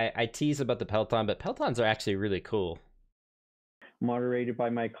 I tease about the Peloton, but Pelotons are actually really cool. Moderated by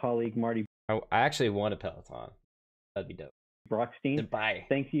my colleague Marty I actually want a Peloton. That'd be dope. Brockstein. Bye.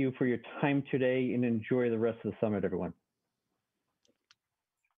 Thank you for your time today, and enjoy the rest of the summit, everyone.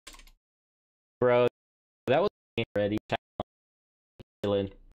 Bro, that was already.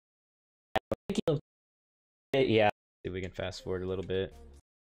 Yeah, see if we can fast forward a little bit.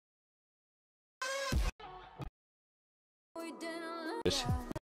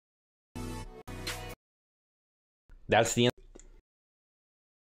 That's the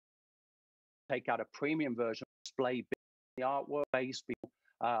take out a premium version, display the artwork base.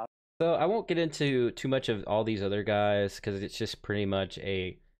 So I won't get into too much of all these other guys because it's just pretty much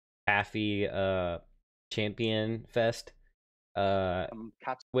a taffy champion fest.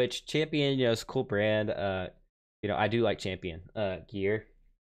 Which Champion, you know, is a cool brand. You know, I do like Champion gear.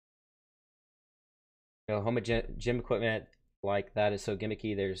 You know, home gym equipment like that is so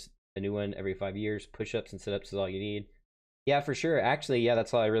gimmicky. There's a new one every 5 years. Push-ups and sit-ups is all you need. Yeah, for sure. Actually, yeah,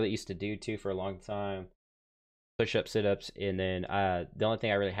 that's all I really used to do too for a long time. Push-up, sit-ups, and then the only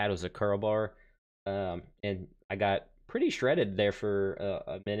thing I really had was a curl bar. And I got pretty shredded there for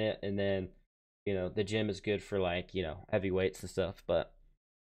a minute, and then, you know, the gym is good for, like, you know, heavy weights and stuff. But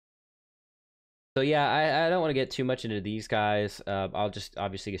so yeah, I don't want to get too much into these guys. I'll just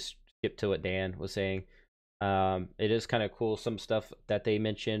obviously skip to what Dan was saying. It is kind of cool, some stuff that they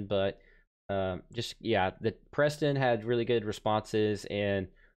mentioned, but just, yeah, the Preston had really good responses, and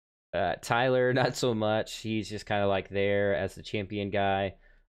Tyler not so much. He's just kind of like there as the champion guy.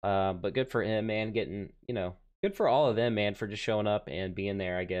 But good for him, man, getting, you know, good for all of them, man, for just showing up and being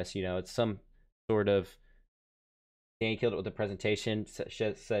there. I guess, you know, it's some sort of, Dan killed it with the presentation,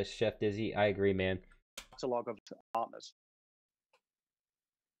 says Chef Dizzy. I agree, man. Catalog of partners.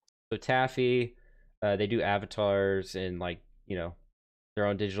 So Taffy, they do avatars and, like, you know, their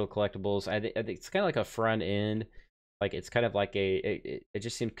own digital collectibles. I think it's kind of like a front end. Like, it's kind of like it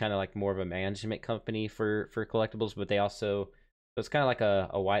just seems kind of like more of a management company for collectibles, but they also, so it's kind of like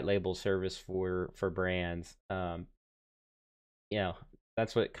a white label service for brands. You know,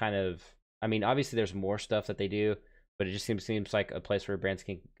 that's what kind of, I mean, obviously there's more stuff that they do, but it just seems like a place where brands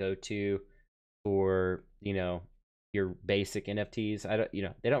can go to for, you know, your basic NFTs. I don't, you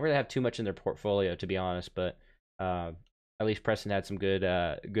know, they don't really have too much in their portfolio, to be honest, but at least Preston had some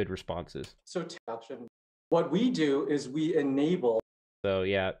good responses. So what we do is we enable. So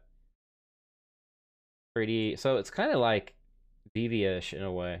yeah, pretty. So it's kind of like VeVe-ish in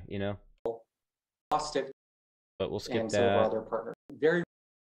a way, you know. But we'll skip and that. some of our other partners. Very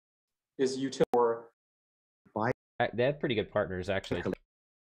is utility. They have pretty good partners, actually.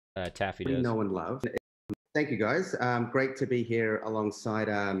 Taffy does. We know and love. Thank you, guys. Great to be here alongside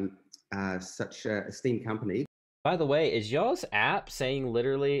such an esteemed company. By the way, is y'all's app saying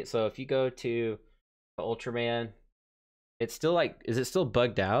literally? So if you go to Ultraman, it's still like, is it still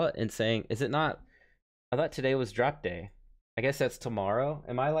bugged out and saying, is it not? I thought today was drop day. I guess that's tomorrow.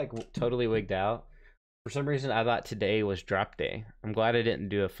 Am I like totally wigged out? For some reason, I thought today was drop day. I'm glad I didn't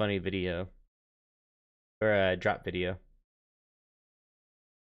do a funny video or a drop video.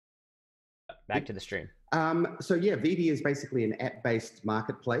 Back to the stream. So yeah, VeVe is basically an app-based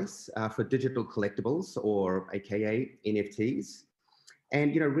marketplace for digital collectibles, or AKA NFTs.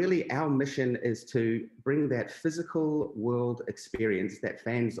 And, you know, really our mission is to bring that physical world experience that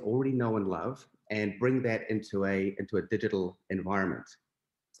fans already know and love, and bring that into a digital environment.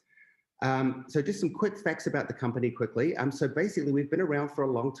 So just some quick facts about the company quickly. So basically, we've been around for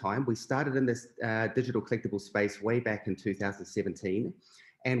a long time. We started in this digital collectible space way back in 2017.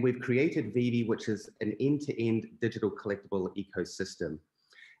 And we've created VeVe, which is an end-to-end digital collectible ecosystem.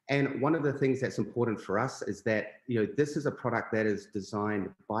 And one of the things that's important for us is that, you know, this is a product that is designed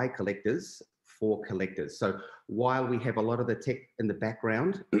by collectors for collectors. So while we have a lot of the tech in the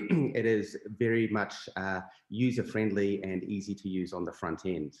background, it is very much user-friendly and easy to use on the front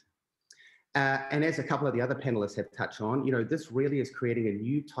end. And as a couple of the other panelists have touched on, you know, this really is creating a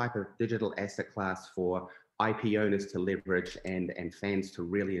new type of digital asset class for IP owners to leverage and fans to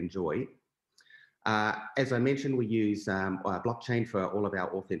really enjoy. As I mentioned, we use blockchain for all of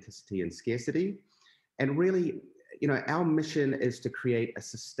our authenticity and scarcity. And really, you know, our mission is to create a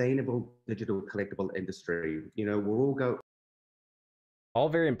sustainable digital collectible industry. You know, all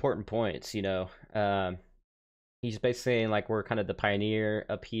very important points, you know. He's basically saying, like, we're kind of the pioneer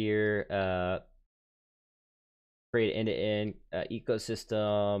up here. Create end-to-end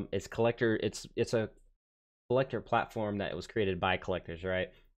ecosystem. It's a collector platform that was created by collectors, right?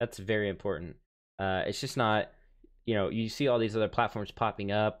 That's very important. It's just not, you know, you see all these other platforms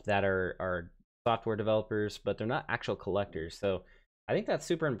popping up that are software developers, but they're not actual collectors. So I think that's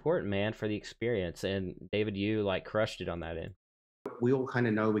super important, man, for the experience. And David, you like crushed it on that end. We all kind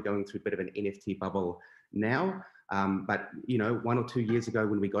of know we're going through a bit of an NFT bubble now. But, you know, 1 or 2 years ago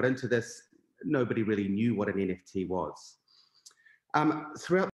when we got into this, nobody really knew what an NFT was.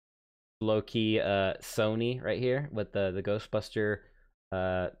 Throughout Low-key Sony right here with the Ghostbuster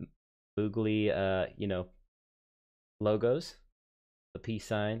boogly, you know, logos, the peace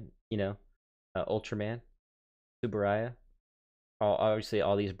sign, you know, Ultraman, Subaraya. Obviously,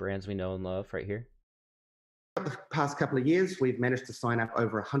 all these brands we know and love right here. the past couple of years, we've managed to sign up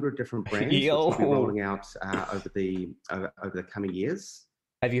over 100 different brands, which Yo. will be rolling out over the coming years.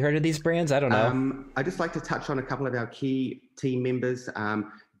 Have you heard of these brands? I don't know. I'd just like to touch on a couple of our key team members.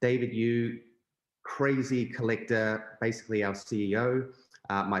 David Yu, crazy collector, basically our CEO.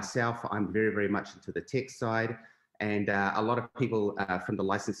 Myself, I'm very, very much into the tech side. And a lot of people from the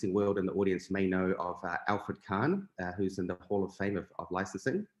licensing world in the audience may know of Alfred Khan, who's in the Hall of Fame of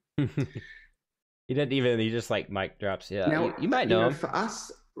licensing. He didn't even, he just like mic drops. Yeah, Now, you might know him. For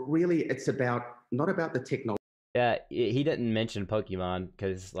us, really, it's not about the technology. Yeah, he didn't mention Pokemon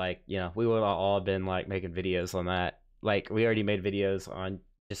because, like, you know, we would all have been like making videos on that. Like, we already made videos on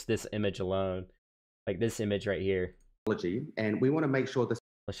just this image alone, like this image right here. And we want to make sure this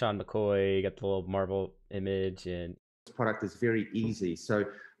LaShawn McCoy, got the little Marvel image, and product is very easy. So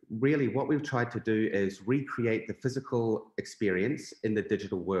really what we've tried to do is recreate the physical experience in the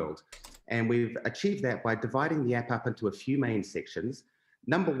digital world. And we've achieved that by dividing the app up into a few main sections.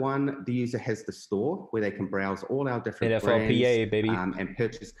 Number one, the user has the store where they can browse all our different NFL brands, PA, baby. And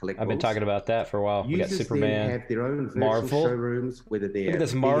purchase collectibles. I've been talking about that for a while. We got Users Superman, then have their own virtual Marvel showrooms, whether they're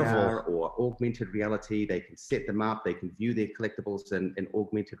this VR Marvel. or augmented reality. They can set them up. They can view their collectibles in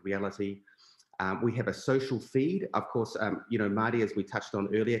augmented reality. We have a social feed. Of course, you know, Marty, as we touched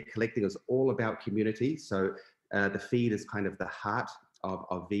on earlier, collecting is all about community. So the feed is kind of the heart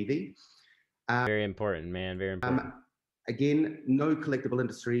of VeVe. Very important, man. Very important. Again, no collectible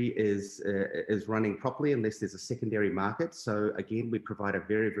industry is running properly unless there's a secondary market. So again, we provide a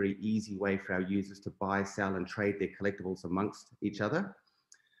very, very easy way for our users to buy, sell, and trade their collectibles amongst each other.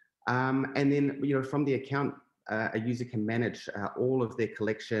 And then, you know, from the account, a user can manage all of their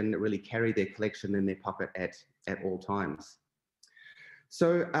collection, really carry their collection in their pocket at all times.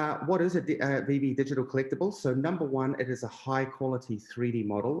 So what is a VeVe digital collectible? So number one, it is a high quality 3D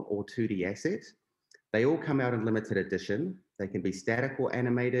model or 2D asset. They all come out in limited edition. They can be static or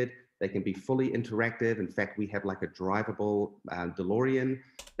animated. They can be fully interactive. In fact, we have like a drivable DeLorean.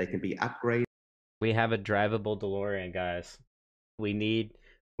 They can be upgraded. We have a drivable DeLorean, guys. We need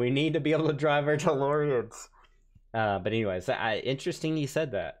to be able to drive our DeLoreans. But anyways, interesting you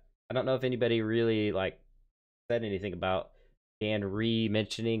said that. I don't know if anybody really like said anything about Dan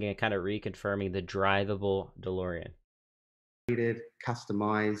re-mentioning and kind of reconfirming the drivable DeLorean.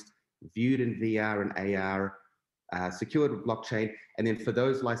 Customized, viewed in VR and AR, secured with blockchain. And then for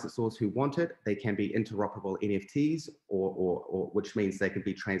those licensors who want it, they can be interoperable NFTs, or which means they can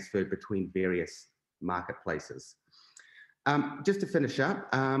be transferred between various marketplaces. Just to finish up,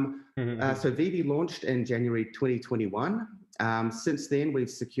 so VeVe launched in January 2021. Since then, we've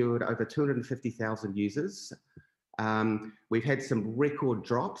secured over 250,000 users. We've had some record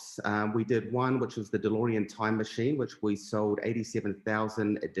drops. We did one, which was the DeLorean Time Machine, which we sold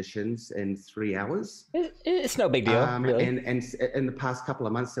 87,000 editions in 3 hours. It's no big deal, really. And in the past couple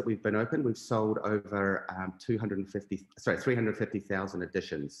of months that we've been open, we've sold over 350,000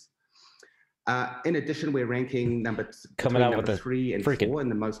 editions. In addition, we're ranking number 3 and 4 in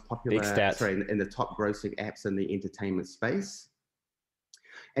the most popular, in the top grossing apps in the entertainment space.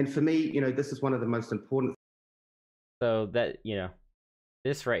 And for me, you know, this is one of the most important. So that, you know,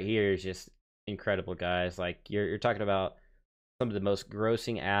 this right here is just incredible, guys. Like you're talking about some of the most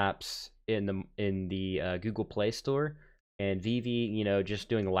grossing apps in the Google Play Store, and VeVe, you know, just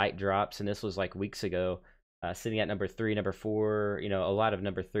doing light drops, and this was like weeks ago, sitting at number 3, number 4, you know, a lot of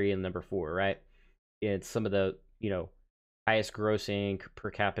number 3 and number 4, right? It's some of the, you know, highest grossing per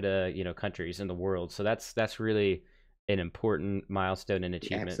capita, you know, countries in the world. So that's really an important milestone and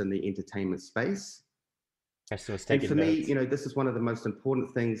achievement. Apps in the entertainment space. And for me, you know, this is one of the most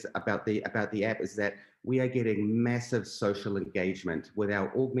important things about the app is that we are getting massive social engagement with our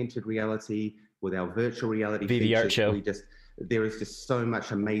augmented reality, with our virtual reality VeVe Art Show. There is just so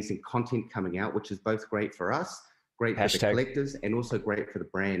much amazing content coming out, which is both great for us, great for the collectors, and also great for the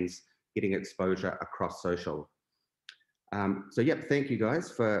brands getting exposure across social. So yeah, thank you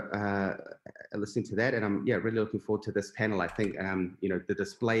guys for listening to that, and I'm really looking forward to this panel. I think you know, the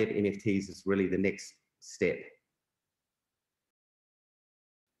display of NFTs is really the next step.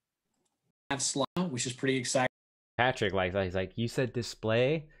 Slide, which is pretty exciting. Patrick like that. He's like, you said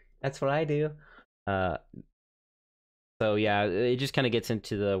display? That's what I do. So yeah, it just kind of gets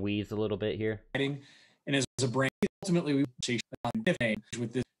into the weeds a little bit here. And as a brand, ultimately we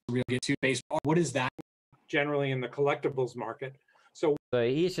with this real get to base. What is that generally in the collectibles market? So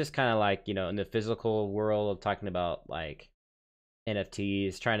he's just kind of like, you know, in the physical world of talking about like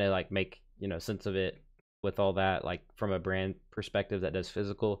NFTs, trying to like make, you know, sense of it with all that, like from a brand perspective that does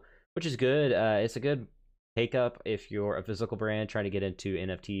physical, which is good. It's a good take up if you're a physical brand trying to get into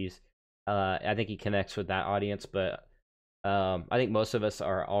NFTs. I think he connects with that audience, but I think most of us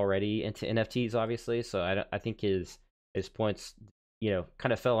are already into NFTs, obviously. So I think his points, you know,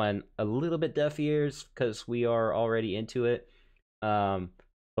 kind of fell on a little bit deaf ears because we are already into it.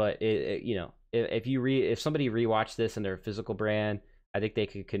 But you know, if somebody rewatched this and they're a physical brand, I think they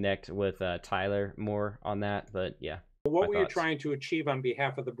could connect with Tyler more on that. But yeah, what were you trying to achieve on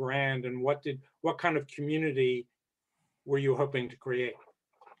behalf of the brand, and what kind of community were you hoping to create?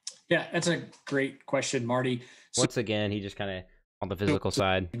 Yeah, that's a great question, Marty. Once again, he just kind of on the physical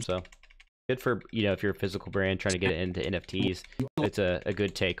side. So good for, you know, if you're a physical brand trying to get it into NFTs, it's a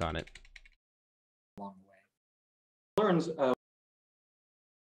good take on it. Along the way. Learns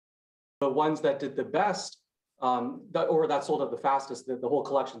the ones that did the best, that sold out the fastest, the whole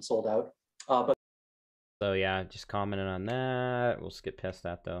collection sold out. But so yeah, just commenting on that. We'll skip past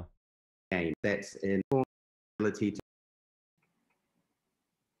that though. That's in ability to.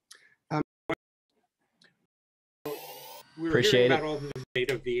 We were hearing about all the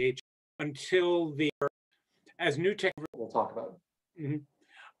debate of VH until as new tech. We'll talk about.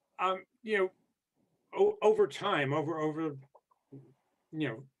 Mm-hmm. You know, over time, over you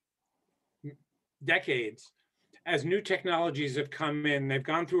know, decades, as new technologies have come in, they've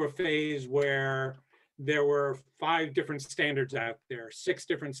gone through a phase where there were 5 different standards out there, 6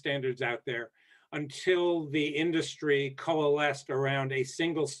 different standards out there, until the industry coalesced around a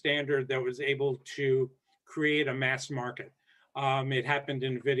single standard that was able to create a mass market. It happened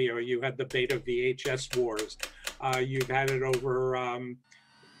in video. You had the beta VHS wars. You've had it over,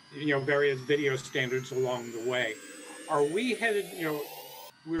 you know, various video standards along the way. Are we headed, you know,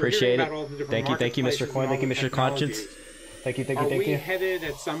 we were hearing about all the different thank you, Mr. Coin. Thank you, Mr. Conscience. Thank you. Are we headed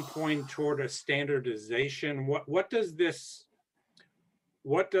at some point toward a standardization? What does this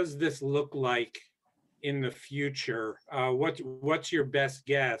look like in the future? What's your best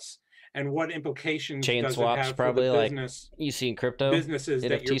guess? And what implications Chain does swaps, it have probably for the like you see in crypto businesses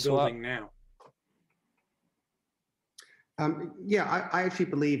that you're building now? Yeah, I actually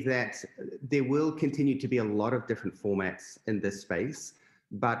believe that there will continue to be a lot of different formats in this space.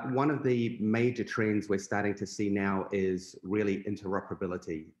 But one of the major trends we're starting to see now is really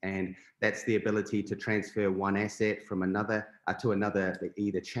interoperability. And that's the ability to transfer one asset from another to another,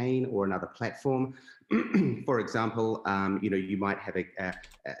 either chain or another platform. For example, you know, you might have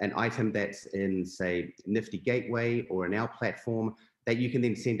an item that's in, say, Nifty Gateway or an our platform that you can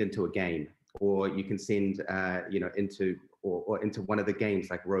then send into a game, or you can send, you know, into one of the games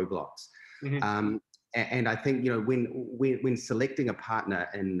like Roblox. Mm-hmm. And I think, you know, when selecting a partner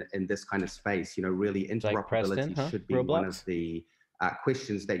in this kind of space, you know, really interoperability should be Roblox? One of the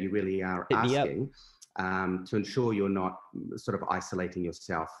questions that you really are asking to ensure you're not sort of isolating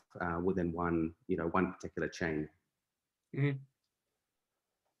yourself within one particular chain. Mm-hmm.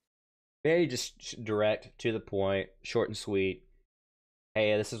 Very just direct, to the point, short and sweet.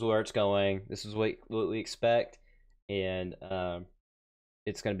 Hey, this is where it's going. This is what we expect, and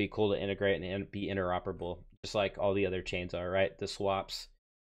it's going to be cool to integrate and be interoperable, just like all the other chains are, right? The swaps,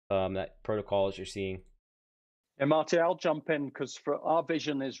 that protocols you're seeing. And Marty, I'll jump in because for our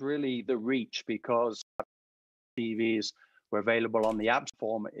vision is really the reach, because TVs were available on the app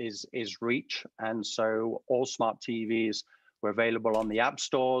form is reach, and so all smart TVs were available on the app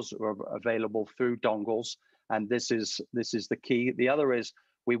stores, were available through dongles, and this is the key. The other is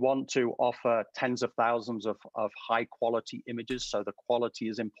we want to offer tens of thousands of high quality images, so the quality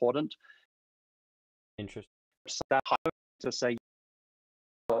is important. Interesting. So that to say,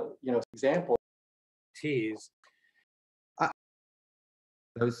 you know, example. Tease.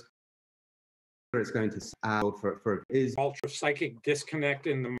 Those it's going to for is ultra psychic disconnect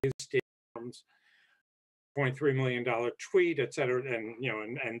in the stadiums, $0.3 million tweet, et cetera, and you know,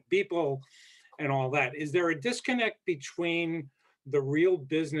 and people and all that. Is there a disconnect between the real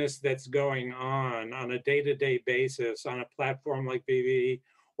business that's going on a day-to-day basis on a platform like VeVe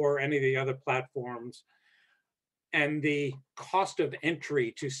or any of the other platforms, and the cost of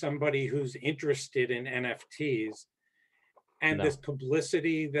entry to somebody who's interested in NFTs, and this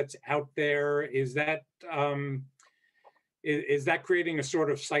publicity that's out there? Is that is that creating a sort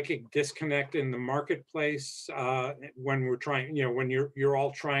of psychic disconnect in the marketplace when we're trying, when you're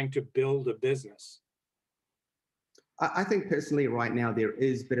all trying to build a business? I think personally right now there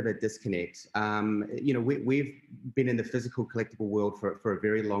is a bit of a disconnect. We've been in the physical collectible world for a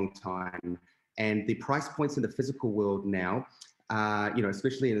very long time, and the price points in the physical world now,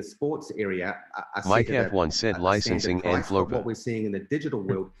 especially in the sports area, are Mike set at F1 said licensing and but what FLOPA. we're seeing in the digital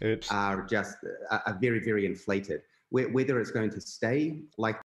world are just are very, very inflated. Whether it's going to stay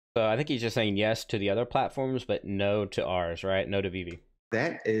like So I think he's just saying yes to the other platforms, but no to ours, right? No to VeVe.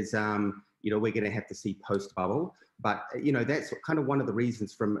 that is, we're going to have to see post bubble. But that's kind of one of the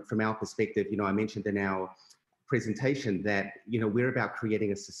reasons from our perspective. I mentioned in our presentation that we're about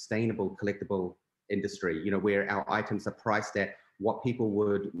creating a sustainable collectible industry. Where our items are priced at what people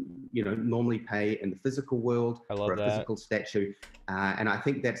would normally pay in the physical world for a physical statue, and I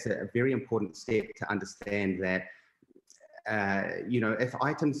think that's a very important step to understand that.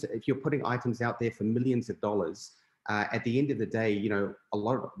 If you're putting items out there for millions of dollars, at the end of the day, a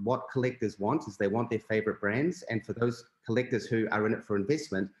lot of what collectors want is they want their favorite brands. And for those collectors who are in it for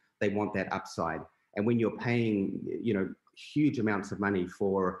investment, they want that upside. And when you're paying, huge amounts of money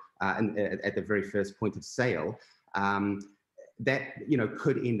for, at the very first point of sale, that,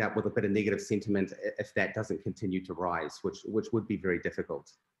 could end up with a bit of negative sentiment if that doesn't continue to rise, which would be very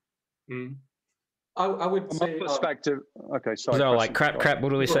difficult. Mm. I would say perspective. Okay, sorry. So like crap. What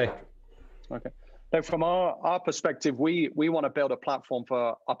do we say? Okay. So from our perspective, we want to build a platform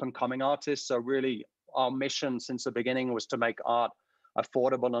for up and coming artists. So really, our mission since the beginning was to make art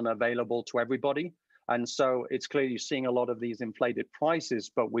affordable and available to everybody. And so it's clear you're seeing a lot of these inflated prices,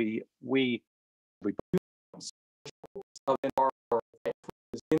 but we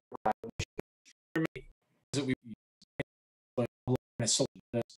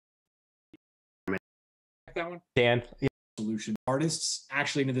that one? Dan? Solution artists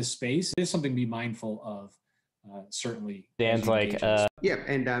actually into this space is something to be mindful of. Certainly, Dan's like, yeah,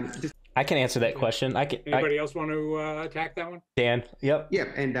 and just I can answer that question. Anybody else want to attack that one? Dan, yep. Yeah,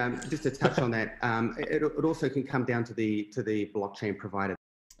 and just to touch on that, it also can come down to the blockchain provider.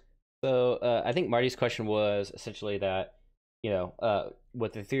 So I think Marty's question was essentially that,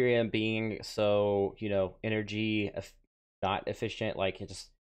 with Ethereum being so, energy not efficient, like it's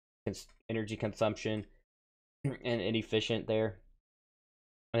energy consumption and inefficient there.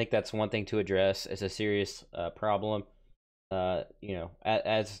 I think that's one thing to address as a serious problem.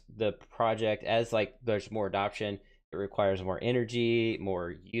 As the project, there's more adoption, it requires more energy,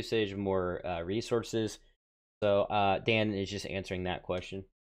 more usage, more resources. So Dan is just answering that question.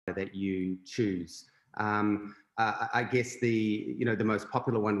 That you choose. I guess the most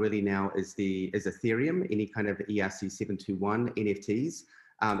popular one really now is Ethereum, any kind of ERC-721 NFTs.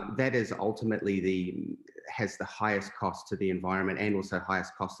 That is ultimately has the highest cost to the environment and also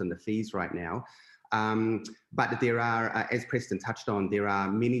highest cost in the fees right now. But there are, as Preston touched on, there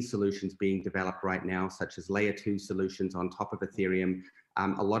are many solutions being developed right now, such as layer 2 solutions on top of Ethereum.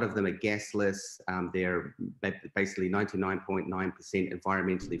 A lot of them are gasless. They're basically 99.9%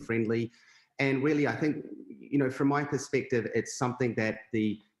 environmentally friendly. And really, I think, from my perspective, it's something that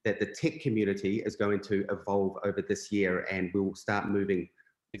the tech community is going to evolve over this year, and we'll start moving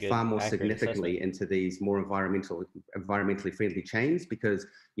far more significantly into these more environmentally friendly chains, because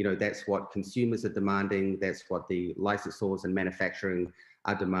that's what consumers are demanding, that's what the licensors and manufacturing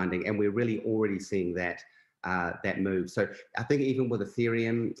are demanding, and we're really already seeing that move. So I think even with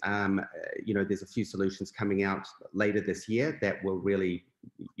Ethereum, there's a few solutions coming out later this year that will really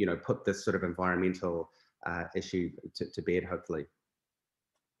put this sort of environmental issue to bed, hopefully.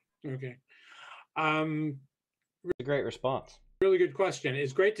 Okay. A great response. Really good question.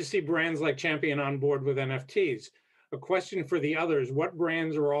 It's great to see brands like Champion on board with NFTs. A question for the others: what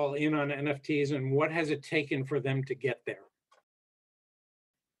brands are all in on NFTs, and what has it taken for them to get there?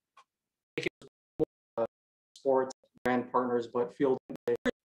 Sports brand partners, but field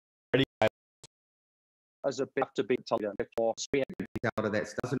as a bit to be before out of that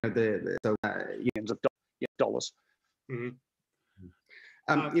stuff, millions of dollars. Mm-hmm.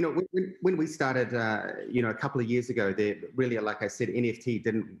 When we started, a couple of years ago, there really, like I said,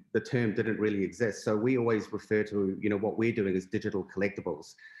 the term didn't really exist. So we always refer to, what we're doing as digital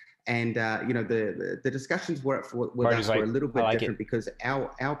collectibles. And, the discussions with us were a little bit different because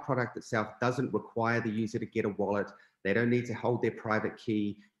our product itself doesn't require the user to get a wallet. They don't need to hold their private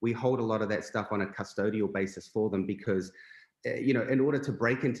key. We hold a lot of that stuff on a custodial basis for them because, in order to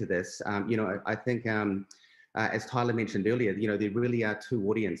break into this, I think, as Tyler mentioned earlier, there really are two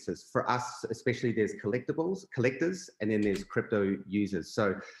audiences. For us, especially, there's collectors, and then there's crypto users.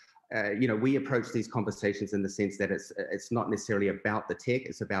 So, we approach these conversations in the sense that it's not necessarily about the tech,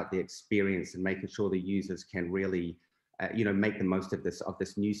 it's about the experience and making sure the users can really, make the most of this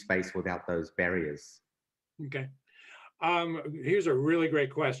new space without those barriers. Okay. Here's a really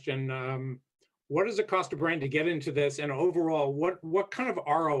great question. What does it cost a brand to get into this? And overall, what kind of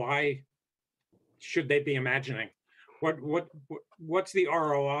ROI should they be imagining? What's the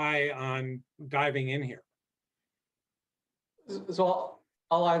ROI on diving in here? So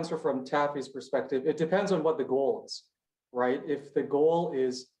I'll answer from Taffy's perspective. It depends on what the goal is, right? If the goal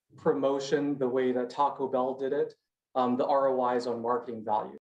is promotion the way that Taco Bell did it, the ROI is on marketing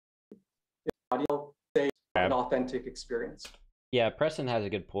value. Audio, say an authentic experience. Yeah, Preston has a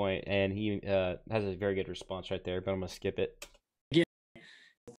good point, and he has a very good response right there, but I'm going to skip it. Again,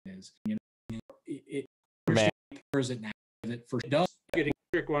 it now that for does. Why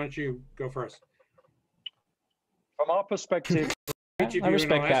don't you go first? From our perspective, Each of I you,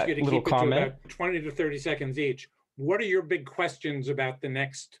 respect and I'll ask that you to little keep it to comment. about 20 to 30 seconds each. What are your big questions about the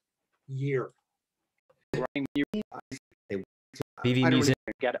next year? VeVe I don't Museum.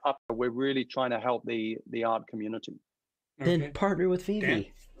 really get up. We're really trying to help the art community. Then Okay. partner with VeVe. Dan?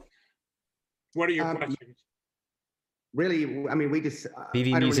 What are your questions? Really, I mean, we just,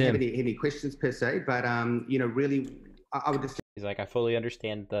 VeVe I don't really have Museum. any questions per se, but, really, I would just He's like, I fully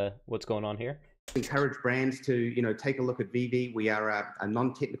understand what's going on here. encourage brands to, take a look at VeVe. We are a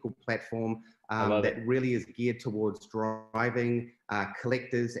non-technical platform that really is geared towards driving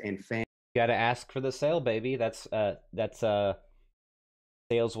collectors and fans. You got to ask for the sale, baby. That's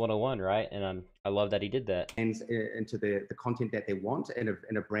sales 101, right? And I love that he did that. Into the content that they want in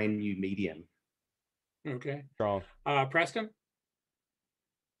a brand new medium. Okay. Strong. Preston?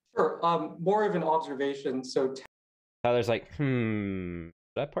 Sure. More of an observation. So Tyler's like,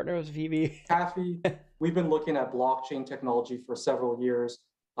 that partner was VeVe. Taffy, we've been looking at blockchain technology for several years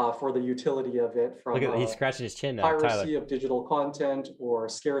for the utility of it, from Look at he's scratching his chin now, piracy Tyler. of digital content or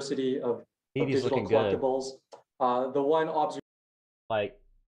scarcity of VeVe's digital looking good. collectibles. The one Like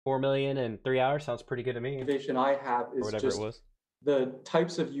 4 million in 3 hours sounds pretty good to me. observation I have Or is whatever just it was. the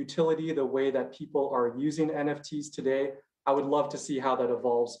types of utility, the way that people are using NFTs today. I would love to see how that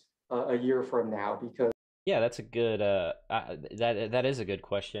evolves a year from now, because Yeah, that's a good that is a good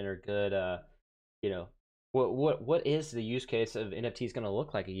question, or good what is the use case of NFTs going to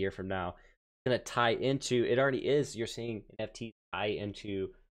look like a year from now? It's going to tie into, it already is, you're seeing NFTs tie into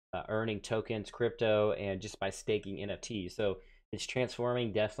earning tokens, crypto, and just by staking NFTs. So it's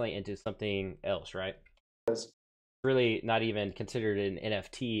transforming definitely into something else, right? It's really not even considered an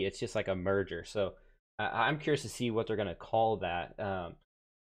NFT. It's just like a merger. So I'm curious to see what they're going to call that.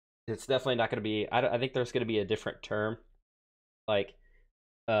 It's definitely not going to be, I think there's going to be a different term. Like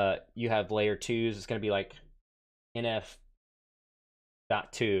you have layer 2s, it's going to be like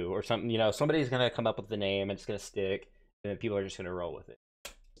NF.2 or something. Somebody's going to come up with the name and it's going to stick, and then people are just going to roll with it.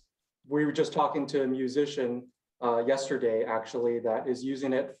 we were just talking to a musician yesterday, actually, that is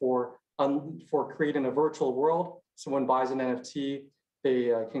using it for creating a virtual world. Someone buys an NFT,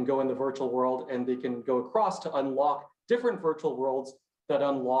 they can go in the virtual world and they can go across to unlock different virtual worlds that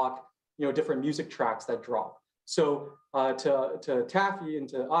unlock, different music tracks that drop. So to Taffy and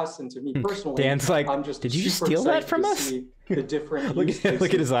to us and to me personally, Dan's like, I'm just did you just super steal that excited from to us? see the different look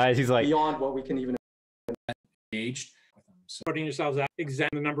at his eyes. He's like, beyond what we can even Engaged. So putting yourselves out, examine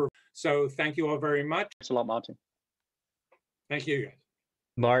the number. So thank you all very much. Thanks a lot, Martin. Thank you, guys.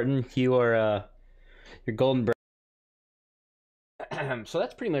 Martin, you are you're golden. So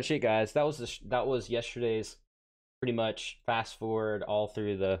that's pretty much it, guys. That was yesterday's. Pretty much fast forward all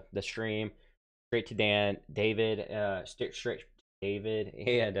through the stream, straight to David, straight to David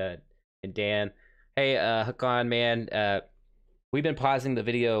and Dan. Hey, hook on, man. We've been pausing the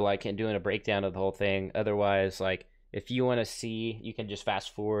video and doing a breakdown of the whole thing. Otherwise, if you want to see, you can just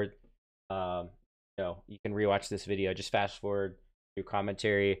fast forward. You can rewatch this video. Just fast forward through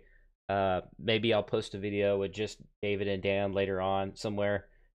commentary. Maybe I'll post a video with just David and Dan later on somewhere.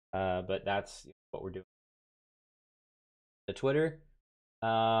 But that's what we're doing. The Twitter.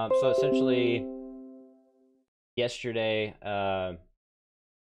 So essentially, yesterday,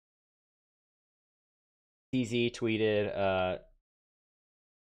 CZ tweeted,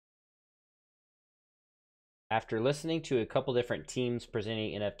 after listening to a couple different teams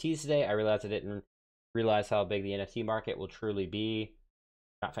presenting NFTs today, I realized I didn't realize how big the NFT market will truly be.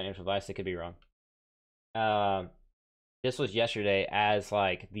 Not financial advice, it could be wrong. This was yesterday as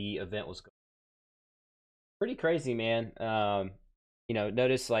the event was going. Pretty crazy, man.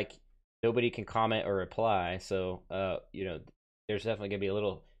 Notice nobody can comment or reply, so there's definitely gonna be a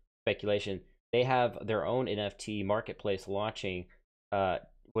little speculation. They have their own NFT marketplace launching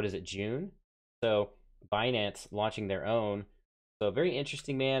what is it, June? So Binance launching their own. So very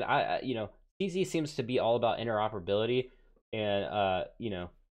interesting, man. You know, CZ seems to be all about interoperability and you know,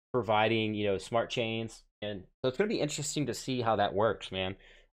 providing, you know, smart chains, and so it's going to be interesting to see how that works, man.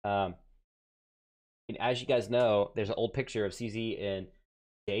 And as you guys know, there's an old picture of CZ and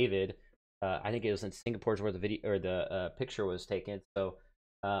David. I think it was in Singapore where the video or the picture was taken. So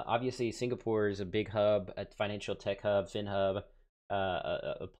obviously Singapore is a big hub, a financial tech hub, fin hub,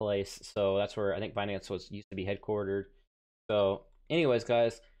 a place. So that's where I think Binance used to be headquartered. So anyways,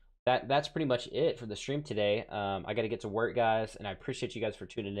 guys, that's pretty much it for the stream today. I got to get to work, guys, and I appreciate you guys for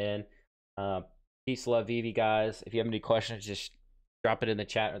tuning in. Peace, love, VeVe, guys. If you have any questions, just drop it in the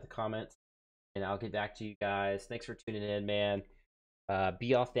chat or the comments, and I'll get back to you guys. Thanks for tuning in, man.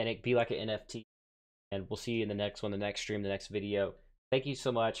 Be authentic, be like an NFT, and we'll see you in the next one, the next stream, the next video. Thank you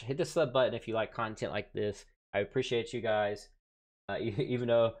so much. Hit the sub button if you like content like this. I appreciate you guys. Even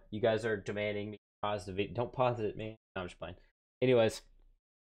though you guys are demanding me pause the video, don't pause it, man. No, I'm just playing. Anyways,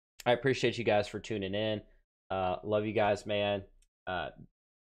 I appreciate you guys for tuning in. Love you guys, man.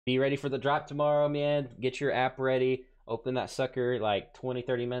 Be ready for the drop tomorrow, man. Get your app ready. Open that sucker like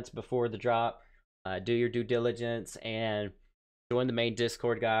 20-30 minutes before the drop. Do your due diligence and join the main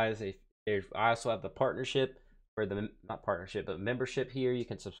Discord, guys. I also have the partnership, or the not partnership but membership here. You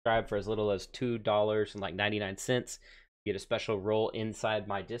can subscribe for as little as $2.99. You get a special role inside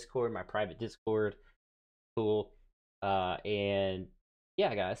my Discord, my private Discord. Cool. And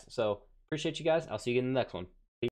yeah, guys. So appreciate you guys. I'll see you in the next one.